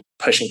do it by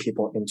pushing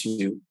people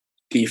into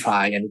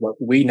DeFi and what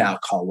we now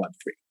call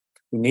Web3.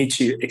 We need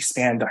to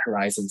expand the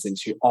horizons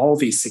into all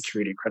these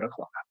security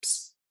critical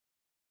apps.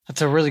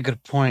 That's a really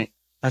good point.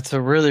 That's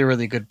a really,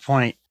 really good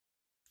point.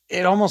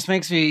 It almost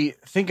makes me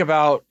think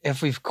about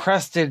if we've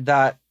crested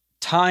that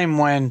time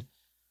when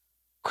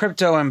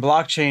crypto and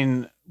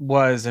blockchain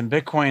was and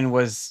Bitcoin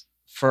was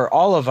for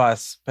all of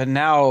us, but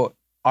now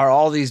are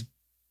all these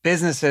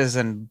businesses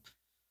and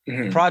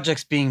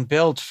projects being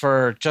built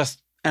for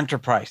just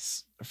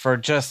enterprise, for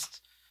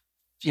just,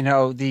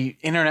 the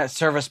internet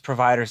service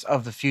providers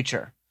of the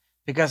future.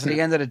 Because at the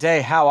end of the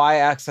day, how I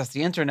access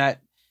the internet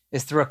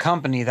is through a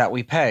company that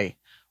we pay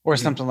or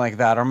something like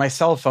that, or my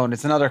cell phone,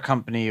 it's another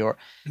company. So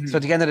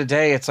at the end of the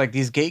day, it's like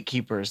these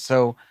gatekeepers.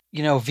 So,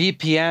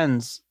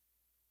 VPNs,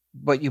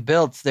 what you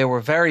built, they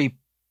were very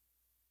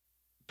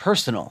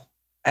personal.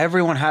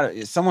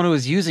 Everyone someone who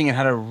was using it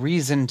had a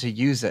reason to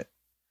use it.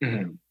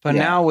 But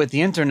now with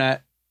the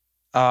internet,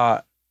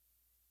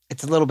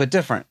 it's a little bit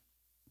different.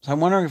 So I'm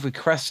wondering if we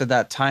crested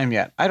that time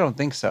yet. I don't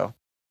think so.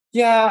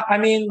 Yeah, I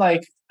mean, I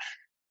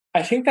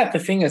think that the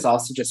thing is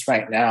also just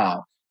right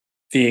now,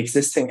 the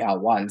existing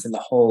L1s and the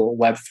whole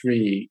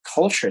Web3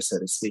 culture, so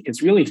to speak,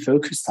 is really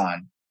focused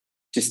on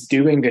just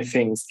doing the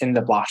things in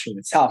the blockchain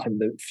itself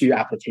and the few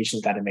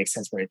applications that it makes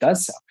sense where it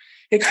does so.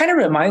 It kind of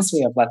reminds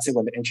me of, let's say,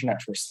 when the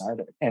internet first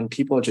started and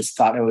people just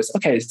thought it was,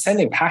 okay,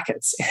 sending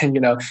packets. And,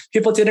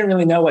 people didn't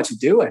really know what to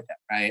do with it,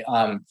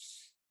 right?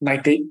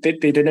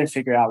 They didn't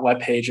figure out web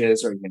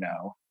pages or,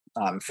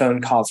 phone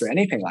calls or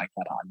anything like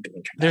that on the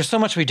internet. There's so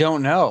much we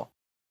don't know.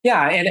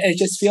 Yeah, and it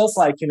just feels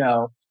like,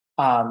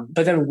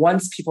 but then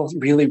once people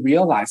really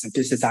realize that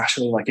this is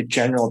actually like a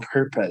general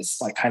purpose,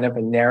 like kind of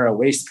a narrow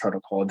waist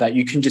protocol that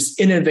you can just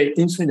innovate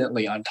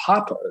infinitely on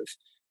top of,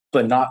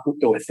 but not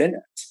within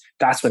it,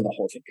 that's when the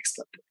whole thing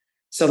exploded.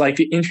 So like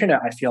the internet,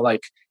 I feel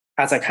like,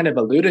 as I kind of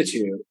alluded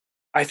to,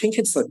 I think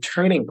it's the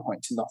turning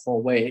point in the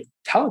whole way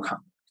telecom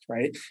worked,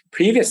 right?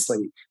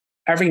 Previously,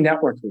 every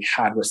network we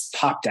had was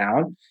top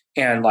down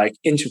and like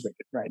integrated,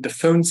 right? The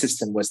phone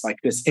system was like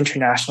this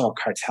international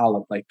cartel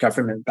of like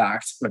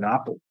government-backed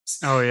monopolies.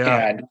 Oh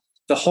yeah. And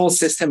the whole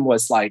system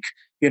was like,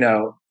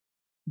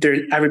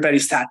 everybody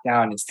sat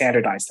down and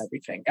standardized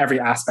everything, every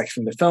aspect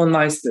from the phone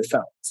lines to the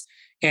phones.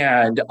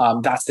 And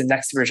that's the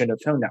next version of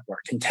phone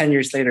network. And 10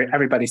 years later,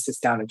 everybody sits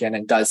down again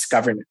and does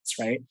governance,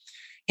 right?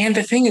 And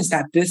the thing is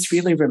that this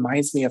really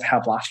reminds me of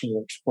how blockchain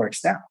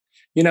works now.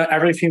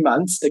 Every few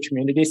months, the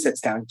community sits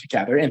down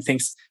together and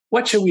thinks,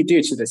 what should we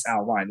do to this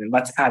L1? And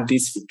let's add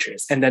these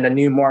features. And then a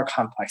new, more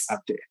complex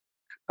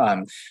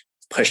update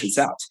pushes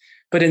out.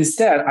 But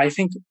instead, I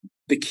think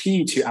the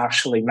key to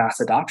actually mass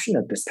adoption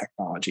of this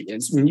technology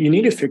is you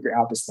need to figure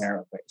out this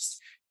narrow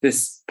waist,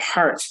 this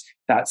part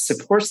that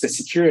supports the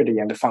security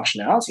and the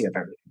functionality of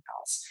everything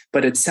else.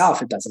 But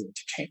itself, it doesn't need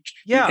to change.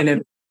 Yeah.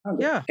 And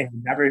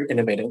never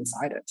innovate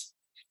inside it.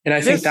 And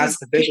I think that's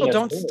the vision. People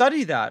don't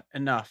study that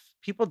enough.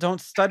 People don't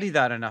study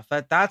that enough.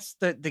 That's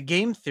the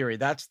game theory.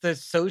 That's the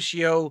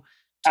socio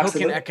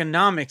token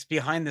economics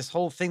behind this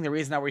whole thing. The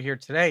reason that we're here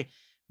today.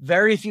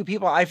 Very few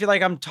people. I feel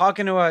like I'm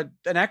talking to an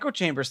echo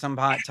chamber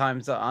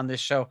sometimes on this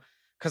show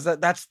because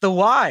that's the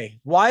why.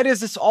 Why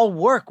does this all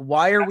work?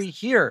 Why are we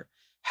here?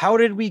 How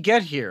did we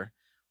get here?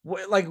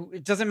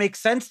 It doesn't make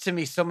sense to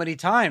me so many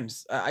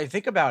times. I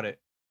think about it.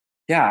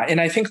 Yeah,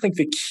 and I think like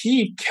the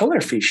key killer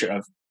feature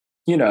of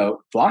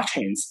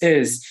blockchains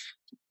is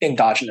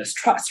endogenous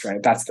trust,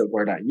 right? That's the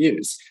word I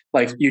use.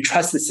 Like you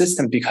trust the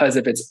system because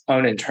of its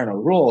own internal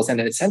rules and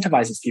it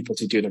incentivizes people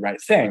to do the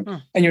right thing.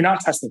 And you're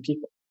not trusting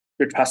people.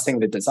 You're trusting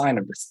the design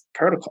of this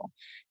protocol.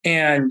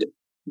 And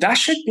that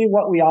should be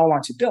what we all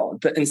want to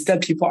build. But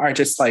instead, people are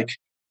just like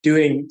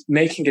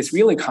making these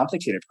really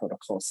complicated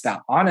protocols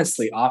that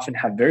honestly often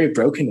have very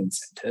broken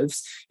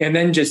incentives and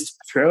then just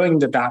throwing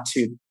the bat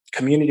to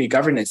community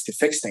governance to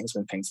fix things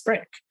when things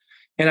break.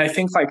 And I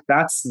think like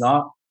that's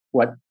not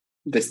what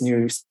this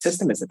new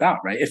system is about,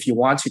 right? If you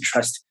want to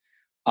trust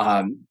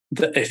the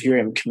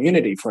Ethereum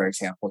community, for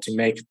example, to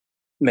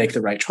make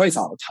the right choice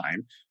all the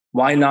time,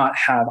 why not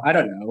have, I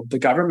don't know, the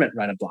government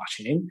run a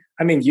blockchain?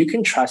 I mean, you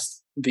can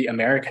trust the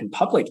American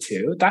public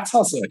too. That's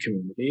also a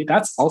community.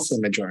 That's also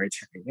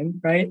majoritarian,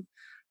 right?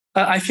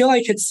 I feel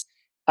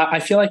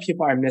like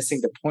people are missing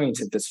the point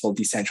of this whole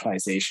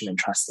decentralization and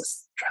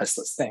trustless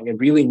thing. It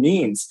really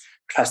means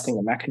trusting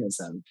a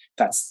mechanism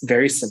that's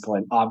very simple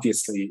and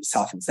obviously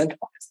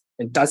self-incentivized.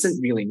 It doesn't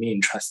really mean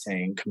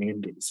trusting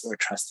communities or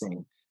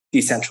trusting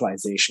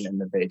decentralization in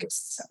the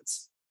vaguest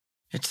sense.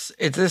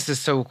 This is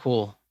so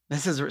cool.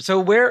 This is so.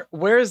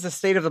 Where is the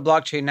state of the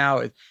blockchain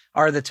now?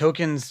 Are the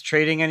tokens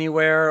trading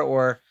anywhere,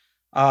 or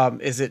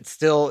is it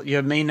still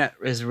your mainnet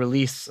is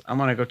released? I'm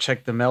gonna go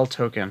check the Mel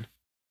token.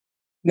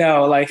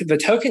 No, like the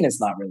token is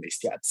not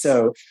released yet.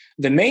 So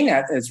the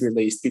mainnet is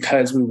released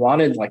because we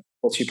wanted like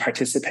people to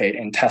participate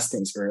in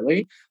testings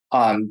early.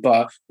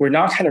 But we're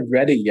not kind of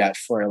ready yet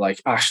for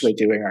like actually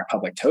doing our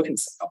public token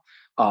sale.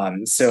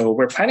 So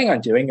we're planning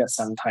on doing it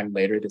sometime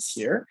later this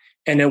year.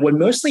 And it would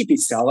mostly be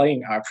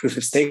selling our proof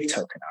of stake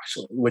token,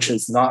 actually, which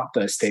is not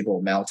the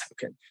stable Mel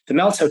token. The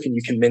Mel token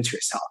you can mint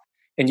yourself.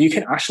 And you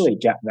can actually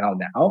get Mel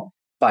now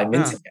by Huh.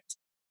 minting it,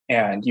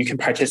 and you can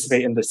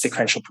participate in the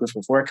sequential proof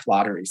of work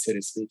lottery, so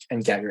to speak,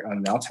 and get your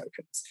own Mel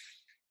tokens.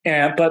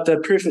 But the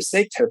proof of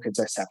stake tokens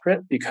are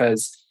separate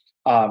because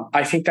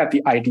I think that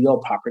the ideal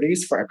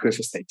properties for a proof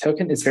of stake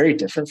token is very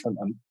different from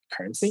a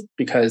currency,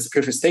 because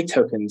proof of stake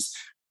tokens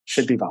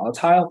should be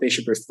volatile. They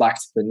should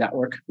reflect the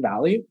network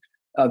value,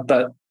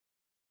 but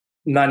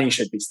money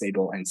should be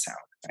stable and sound,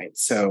 right?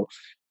 So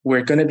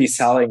we're going to be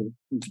selling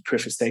the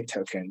proof of stake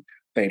token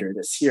later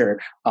this year.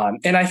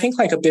 And I think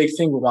like a big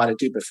thing we want to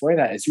do before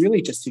that is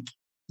really just to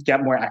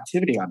get more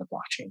activity on the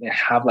blockchain and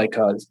have like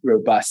a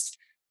robust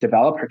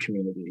developer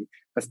community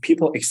of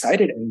people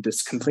excited in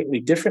this completely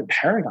different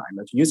paradigm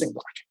of using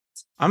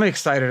blockchain. I'm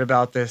excited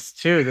about this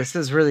too. This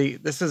is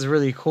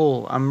really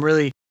cool. I'm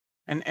really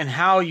and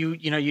how you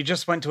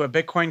just went to a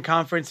Bitcoin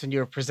conference and you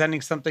were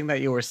presenting something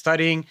that you were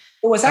studying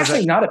It was as a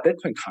actually not a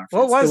Bitcoin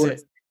what conference. was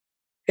it?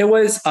 It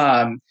was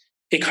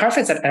a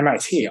conference at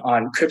MIT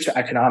on crypto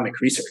economic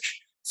research.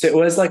 So it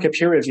was like a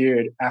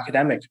peer-reviewed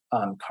academic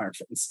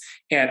conference,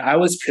 and I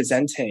was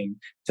presenting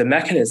the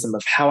mechanism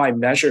of how I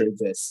measure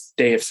this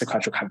day of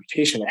sequential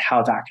computation and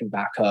how that can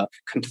back a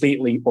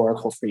completely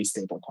Oracle-free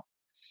stablecoin.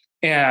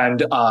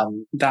 And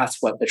that's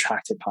what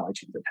attracted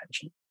Polychain's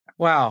attention.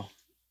 Wow.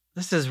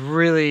 This is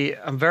really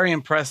I'm very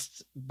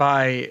impressed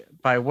by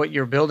what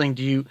you're building.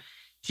 Do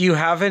you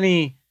have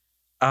any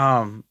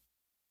um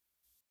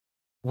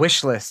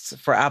wish lists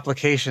for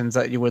applications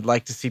that you would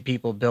like to see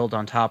people build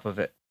on top of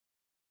it?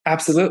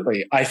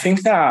 Absolutely. I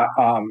think that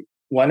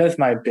one of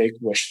my big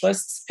wish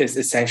lists is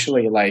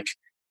essentially like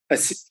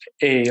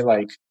a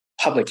like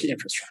public key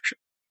infrastructure,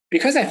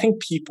 because I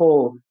think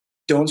people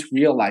don't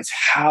realize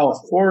how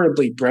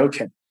horribly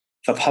broken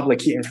the public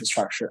key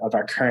infrastructure of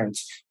our current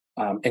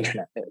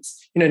internet is.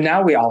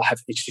 Now we all have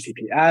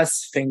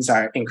HTTPS, things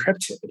are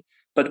encrypted,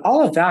 but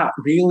all of that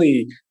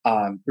really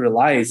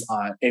relies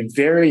on a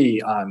very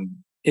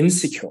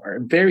insecure,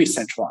 very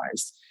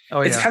centralized.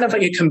 Oh It's yeah. kind of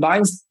like it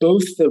combines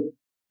both the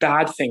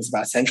bad things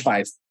about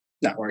centralized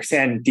networks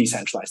and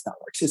decentralized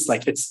networks. It's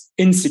like it's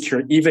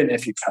insecure even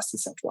if you trust the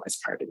centralized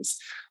parties.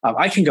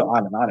 I can go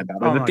on and on about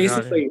it, Oh but my god. Yeah.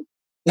 basically,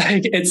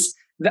 like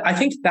I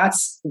think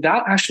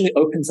that actually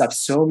opens up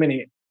so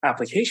many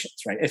applications,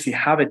 right? If you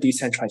have a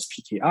decentralized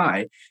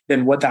PKI,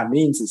 then what that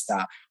means is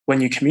that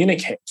when you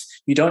communicate,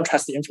 you don't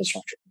trust the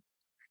infrastructure.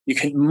 You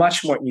can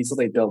much more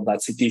easily build,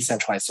 let's say,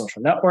 decentralized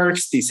social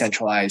networks,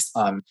 decentralized,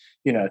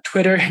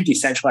 Twitter,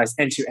 decentralized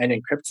end-to-end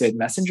encrypted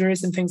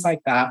messengers and things like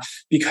that,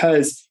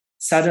 because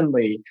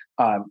suddenly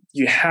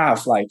you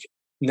have like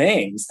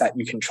names that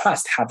you can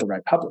trust have the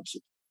right public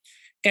key.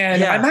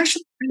 And I'm Yeah.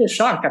 actually kind of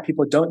shocked that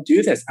people don't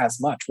do this as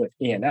much with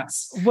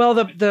ENS. Well,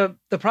 the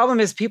problem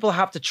is people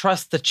have to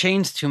trust the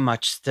chains too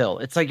much still.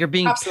 It's like you're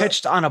being Absolutely.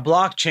 pitched on a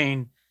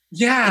blockchain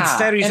Yeah.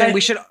 instead of you And saying I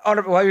we should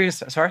what were you gonna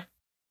say? Sorry?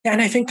 Yeah,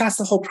 and I think that's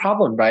the whole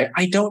problem, right?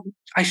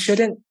 I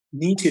shouldn't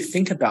need to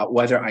think about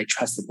whether I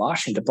trust the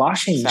blockchain. The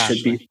blockchain should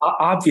Exactly. be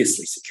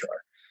obviously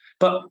secure.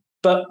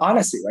 But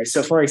honestly, right?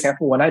 So for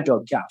example, when I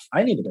built Geth,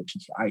 I needed a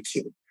PKI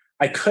too.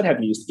 I could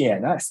have used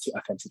ENS to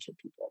authenticate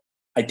people.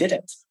 I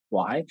didn't.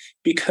 Why?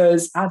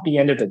 Because at the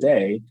end of the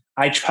day,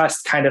 I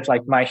trust kind of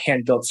like my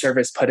hand-built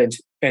service put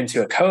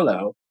into a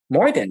colo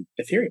more than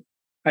Ethereum.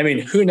 I mean,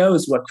 who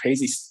knows what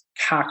crazy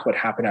hack would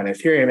happen on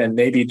Ethereum, and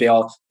maybe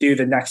they'll do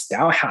the next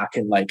DAO hack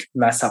and like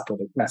mess up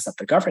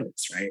the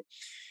governance, right?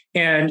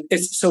 And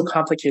it's so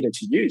complicated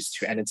to use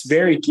too, and it's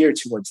very geared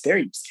towards their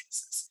use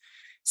cases.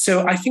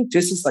 So I think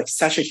this is like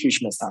such a huge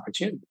missed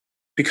opportunity,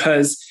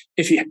 because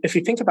if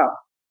you think about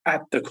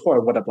at the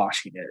core what a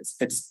blockchain is,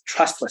 it's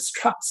trustless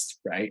trust,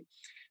 right?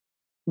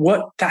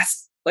 What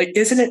that's like,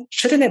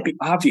 shouldn't it be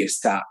obvious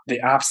that the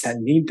apps that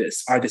need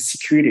this are the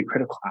security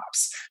critical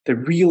apps, the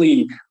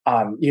really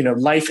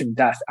life and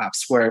death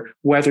apps where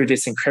whether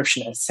this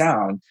encryption is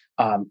sound,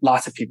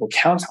 lots of people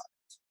count on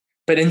it.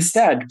 But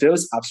instead,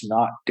 those apps are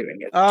not doing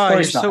it. Oh, Tor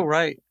you're is not. so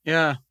right.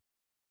 Yeah.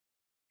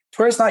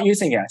 Tor is not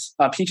using it.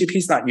 PGP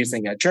is not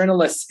using it.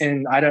 Journalists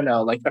in, I don't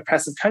know, like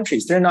oppressive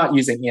countries, they're not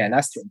using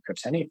ENS to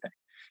encrypt anything.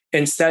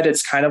 Instead,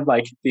 it's kind of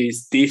like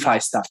these DeFi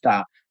stuff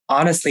that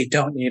honestly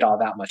don't need all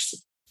that much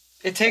support.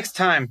 It takes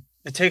time.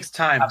 It takes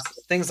time.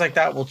 Absolutely. Things like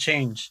that will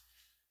change.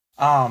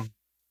 Um,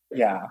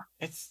 Yeah.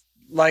 it's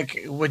like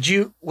would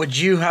you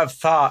have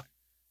thought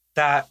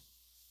that,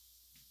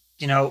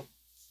 you know,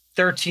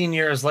 13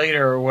 years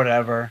later or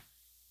whatever,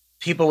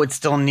 people would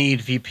still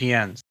need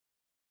VPNs?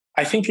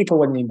 I think people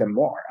would need them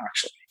more,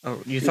 actually.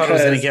 Oh, you thought it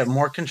was going to Because get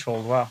more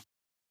controlled. Wow.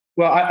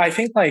 Well, I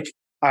think like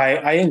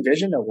I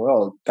envision a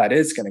world that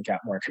is going to get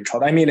more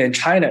controlled. I mean, in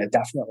China, it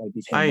definitely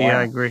became more.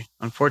 I agree.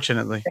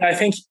 Unfortunately. And I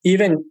think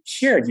even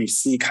here, you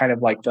see kind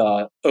of like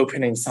the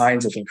opening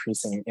signs of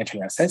increasing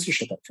internet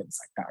censorship and things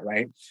like that,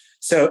 right?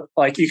 So,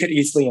 like, you could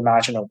easily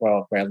imagine a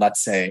world where,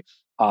 let's say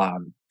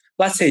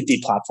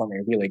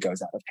deplatforming really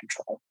goes out of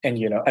control, and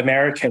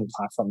American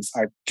platforms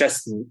are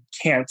just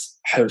can't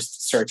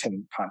host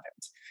certain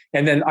content,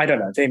 and then I don't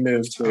know, they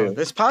move to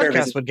this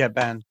podcast would get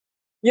banned.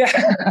 Yeah.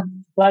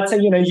 Let's say,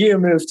 you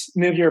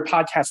move your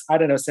podcast, I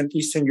don't know, some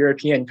Eastern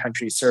European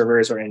country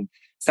servers or in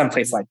some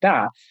place like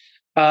that.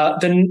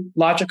 The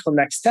logical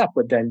next step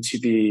would then to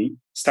be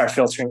start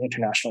filtering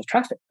international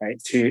traffic,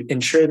 right? To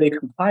ensure they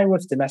comply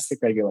with domestic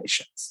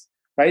regulations,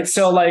 right?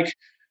 So like,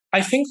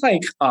 I think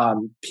like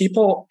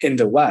people in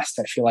the West,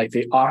 I feel like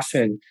they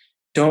often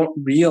don't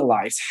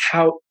realize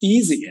how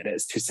easy it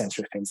is to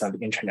censor things on the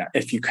internet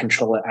if you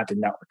control it at the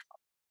network.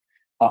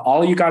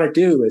 All you got to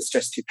do is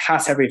just to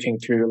pass everything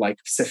through like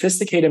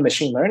sophisticated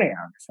machine learning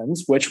algorithms,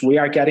 which we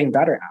are getting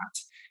better at,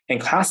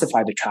 and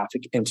classify the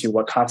traffic into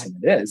what content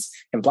it is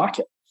and block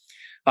it.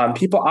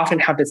 People often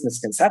have this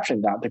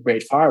misconception that the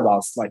Great Firewall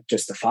is like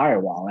just a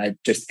firewall and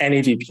just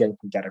any VPN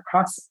can get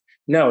across it.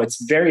 No,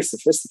 it's very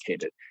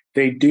sophisticated.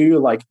 They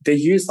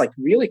use like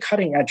really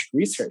cutting edge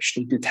research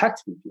to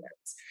detect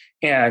VPNs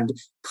and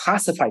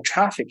classify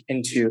traffic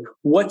into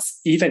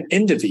what's even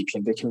in the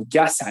VPN. They can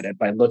guess at it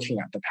by looking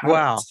at the patterns.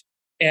 Wow.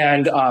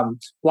 And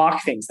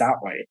block things that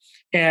way.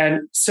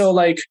 And so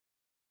yeah,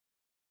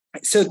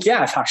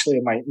 it's actually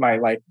my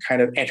like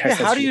kind of anti-censorship.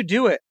 Yeah, how do you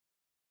do it?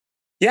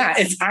 Yeah,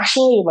 it's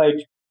actually like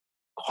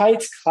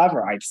quite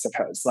clever, I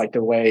suppose, like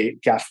the way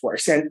Geth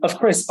works. And of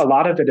course, a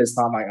lot of it is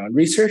not my own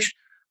research.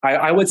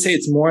 I would say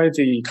it's more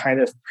the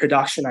kind of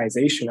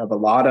productionization of a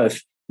lot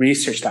of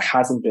research that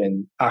hasn't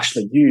been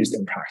actually used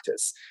in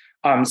practice.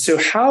 So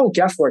how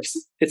Geth works,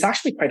 it's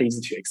actually quite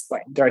easy to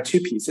explain. There are two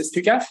pieces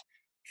to Geth.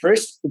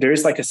 First,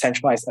 there's like a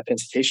centralized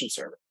authentication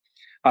server.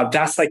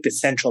 That's like the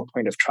central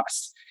point of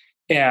trust.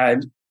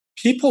 And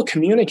people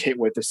communicate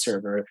with the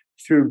server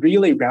through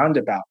really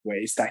roundabout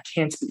ways that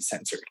can't be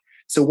censored.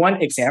 So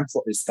one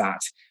example is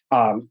that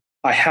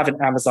I have an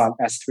Amazon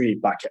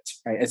S3 bucket.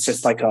 Right? It's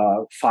just like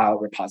a file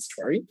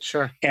repository.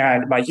 Sure.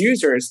 And my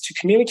users, to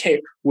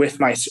communicate with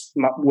my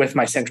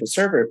central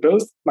server,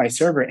 both my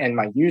server and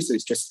my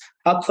users just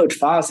upload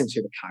files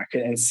into the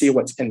packet and see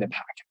what's in the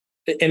packet.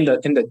 In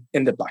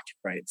the bucket,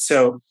 right?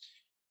 So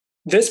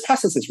this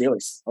process is really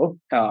slow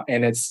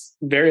and it's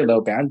very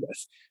low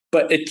bandwidth,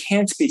 but it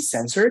can't be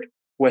censored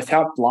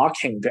without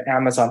blocking the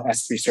Amazon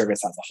S3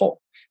 service as a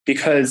whole,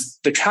 because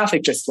the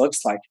traffic just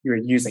looks like you're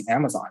using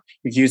Amazon.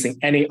 You're using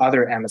any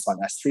other Amazon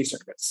S3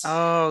 service.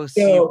 Oh,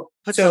 so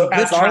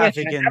as long as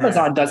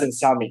Amazon there doesn't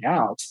sell me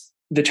out,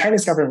 the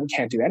Chinese government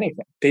can't do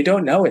anything. They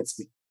don't know it's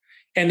me.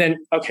 And then,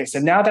 okay, so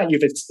now that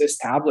you've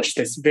established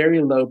this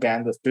very low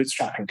bandwidth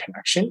bootstrapping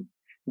connection,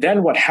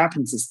 then what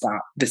happens is that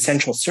the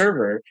central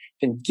server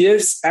then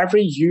gives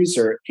every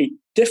user a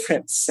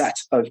different set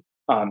of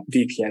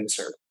VPN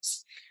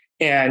servers.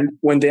 And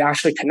when they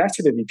actually connect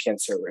to the VPN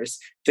servers,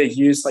 they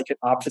use like an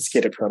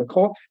obfuscated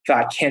protocol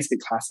that can't be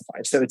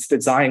classified. So it's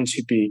designed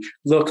to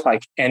look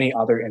like any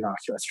other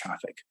innocuous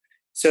traffic.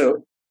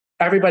 So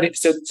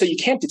you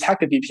can't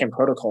detect the VPN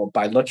protocol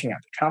by looking at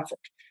the traffic.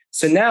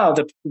 So now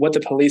what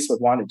the police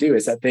would want to do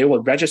is that they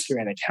will register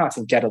an account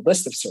and get a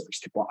list of servers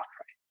to block.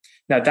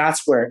 Now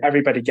that's where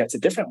everybody gets a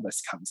different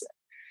list comes in.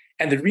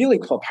 And the really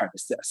cool part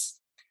is this.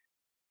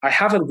 I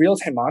have a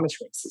real-time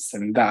monitoring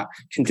system that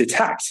can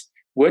detect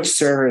which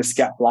servers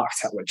get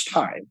blocked at which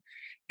time.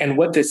 And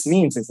what this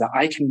means is that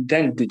I can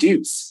then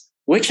deduce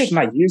which of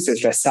my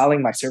users are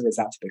selling my servers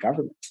out to the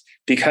government,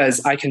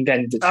 because I can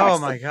then detect. Oh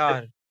my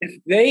God.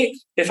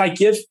 If I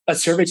give a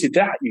server to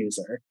that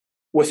user,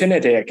 within a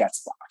day it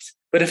gets blocked.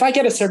 But if I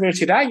get a server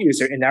to that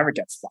user, it never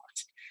gets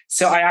blocked.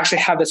 So I actually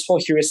have this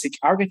whole heuristic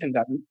algorithm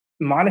that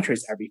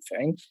monitors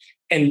everything.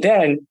 And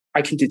then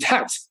I can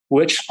detect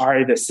which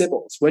are the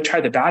Sibyls, which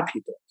are the bad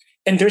people.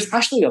 And there's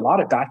actually a lot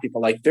of bad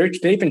people. Like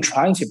they've been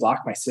trying to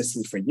block my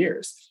system for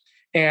years.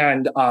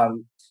 And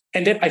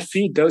then I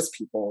feed those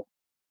people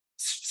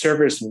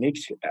servers unique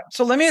to them.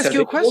 So let me ask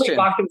you a question. They only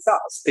block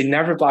themselves. They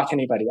never block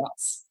anybody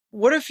else.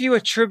 What if you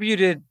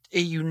attributed a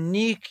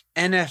unique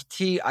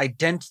NFT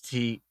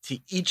identity to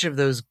each of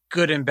those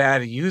good and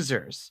bad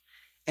users?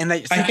 And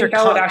that I think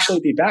that would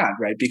actually be bad,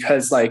 right?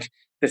 Because like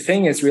the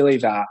thing is really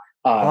that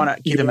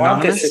you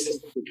want this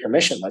to be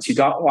permissionless. You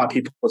don't want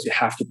people to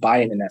have to buy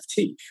an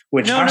NFT.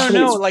 Which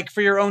no. Like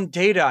for your own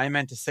data, I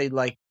meant to say,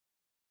 like,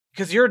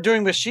 because you're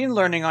doing machine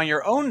learning on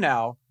your own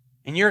now,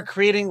 and you're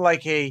creating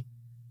like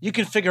you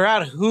can figure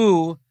out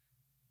who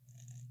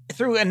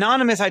through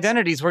anonymous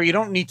identities where you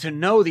don't need to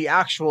know the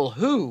actual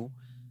who,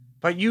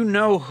 but you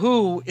know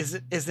who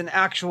is an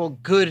actual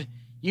good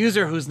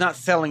user who's not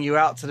selling you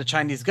out to the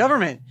Chinese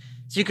government.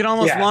 So you can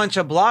almost launch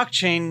a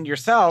blockchain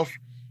yourself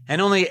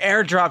and only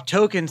airdrop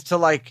tokens to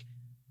like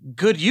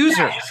good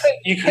users.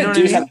 You could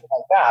do something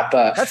like that,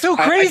 but that's so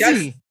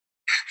crazy.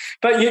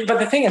 but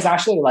the thing is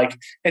actually like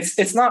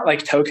it's not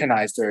like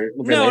tokenized or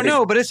related.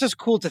 No, but it's just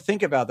cool to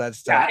think about that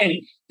stuff. Yeah,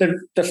 and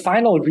the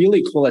final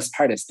really coolest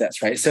part is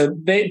this, right? So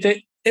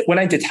when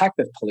I detect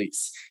the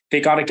police, they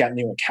got to get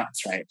new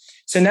accounts, right?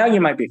 So now you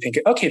might be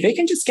thinking, okay, they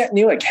can just get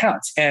new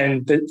accounts,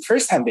 and the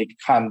first time they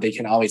come, they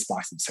can always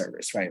block some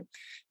servers, right?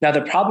 Now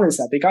the problem is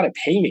that they got to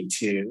pay me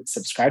to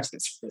subscribe to the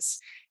service,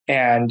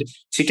 and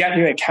to get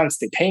new accounts,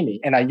 they pay me,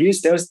 and I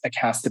use those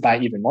accounts to buy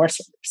even more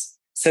servers.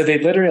 So they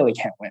literally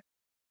can't win.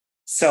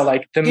 So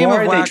like the Game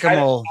more of they try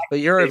whack-a-mole, but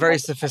you're a very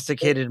to,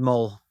 sophisticated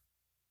mole.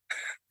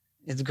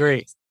 It's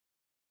great.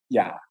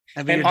 yeah.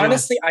 I mean, And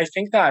honestly, I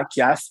think that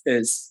Geth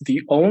is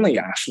the only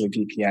actually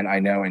VPN I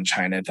know in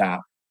China that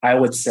I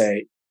would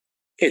say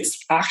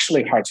it's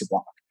actually hard to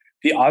block.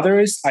 The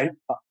others,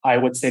 I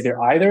would say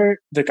they're either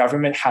the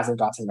government hasn't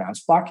gotten around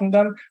to blocking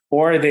them,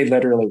 or they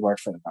literally work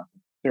for the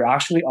government. There are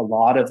actually a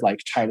lot of like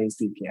Chinese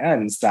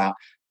VPNs that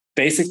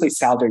basically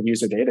sell their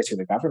user data to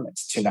the government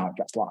to not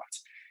get blocked.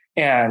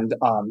 And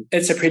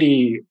it's a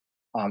pretty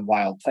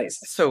wild place.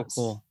 So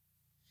cool.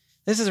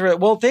 This is real.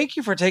 Well, thank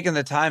you for taking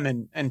the time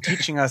and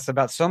teaching us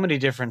about so many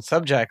different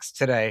subjects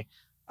today.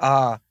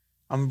 I'm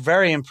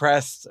very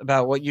impressed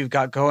about what you've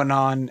got going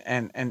on.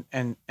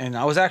 And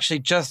I was actually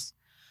just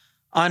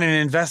on an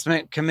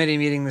investment committee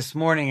meeting this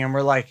morning, and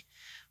we're like,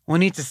 we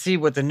need to see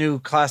what the new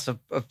class of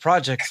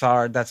projects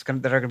are that are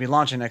going to be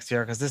launching next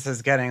year, because this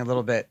is getting a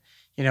little bit,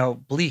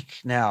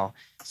 bleak now.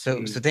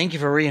 So thank you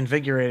for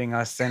reinvigorating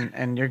us,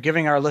 and you're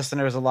giving our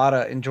listeners a lot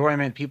of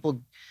enjoyment.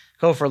 People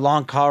go for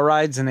long car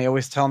rides, and they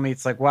always tell me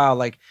it's like, wow,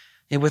 like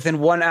within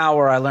 1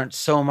 hour, I learned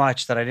so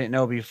much that I didn't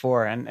know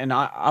before, and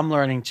I'm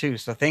learning too.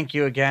 So thank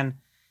you again.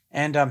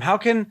 And how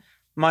can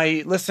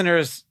my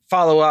listeners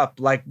follow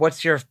up? Like,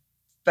 what's your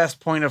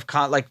best point of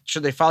like,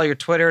 should they follow your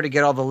Twitter to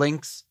get all the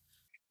links?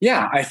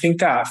 Yeah, I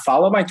think that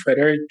follow my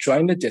Twitter,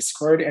 join the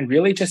Discord, and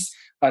really just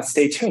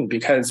stay tuned,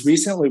 because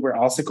recently we're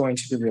also going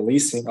to be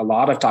releasing a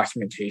lot of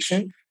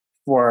documentation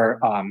for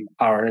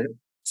our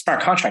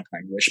smart contract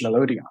language,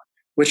 Melodion,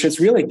 which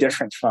is really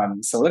different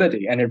from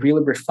Solidity. And it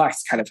really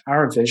reflects kind of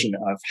our vision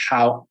of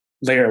how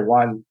layer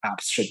one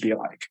apps should be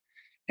like.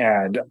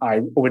 And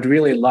I would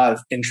really love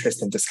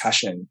interest and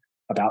discussion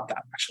about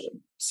that, actually.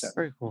 So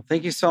very cool.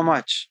 Thank you so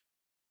much.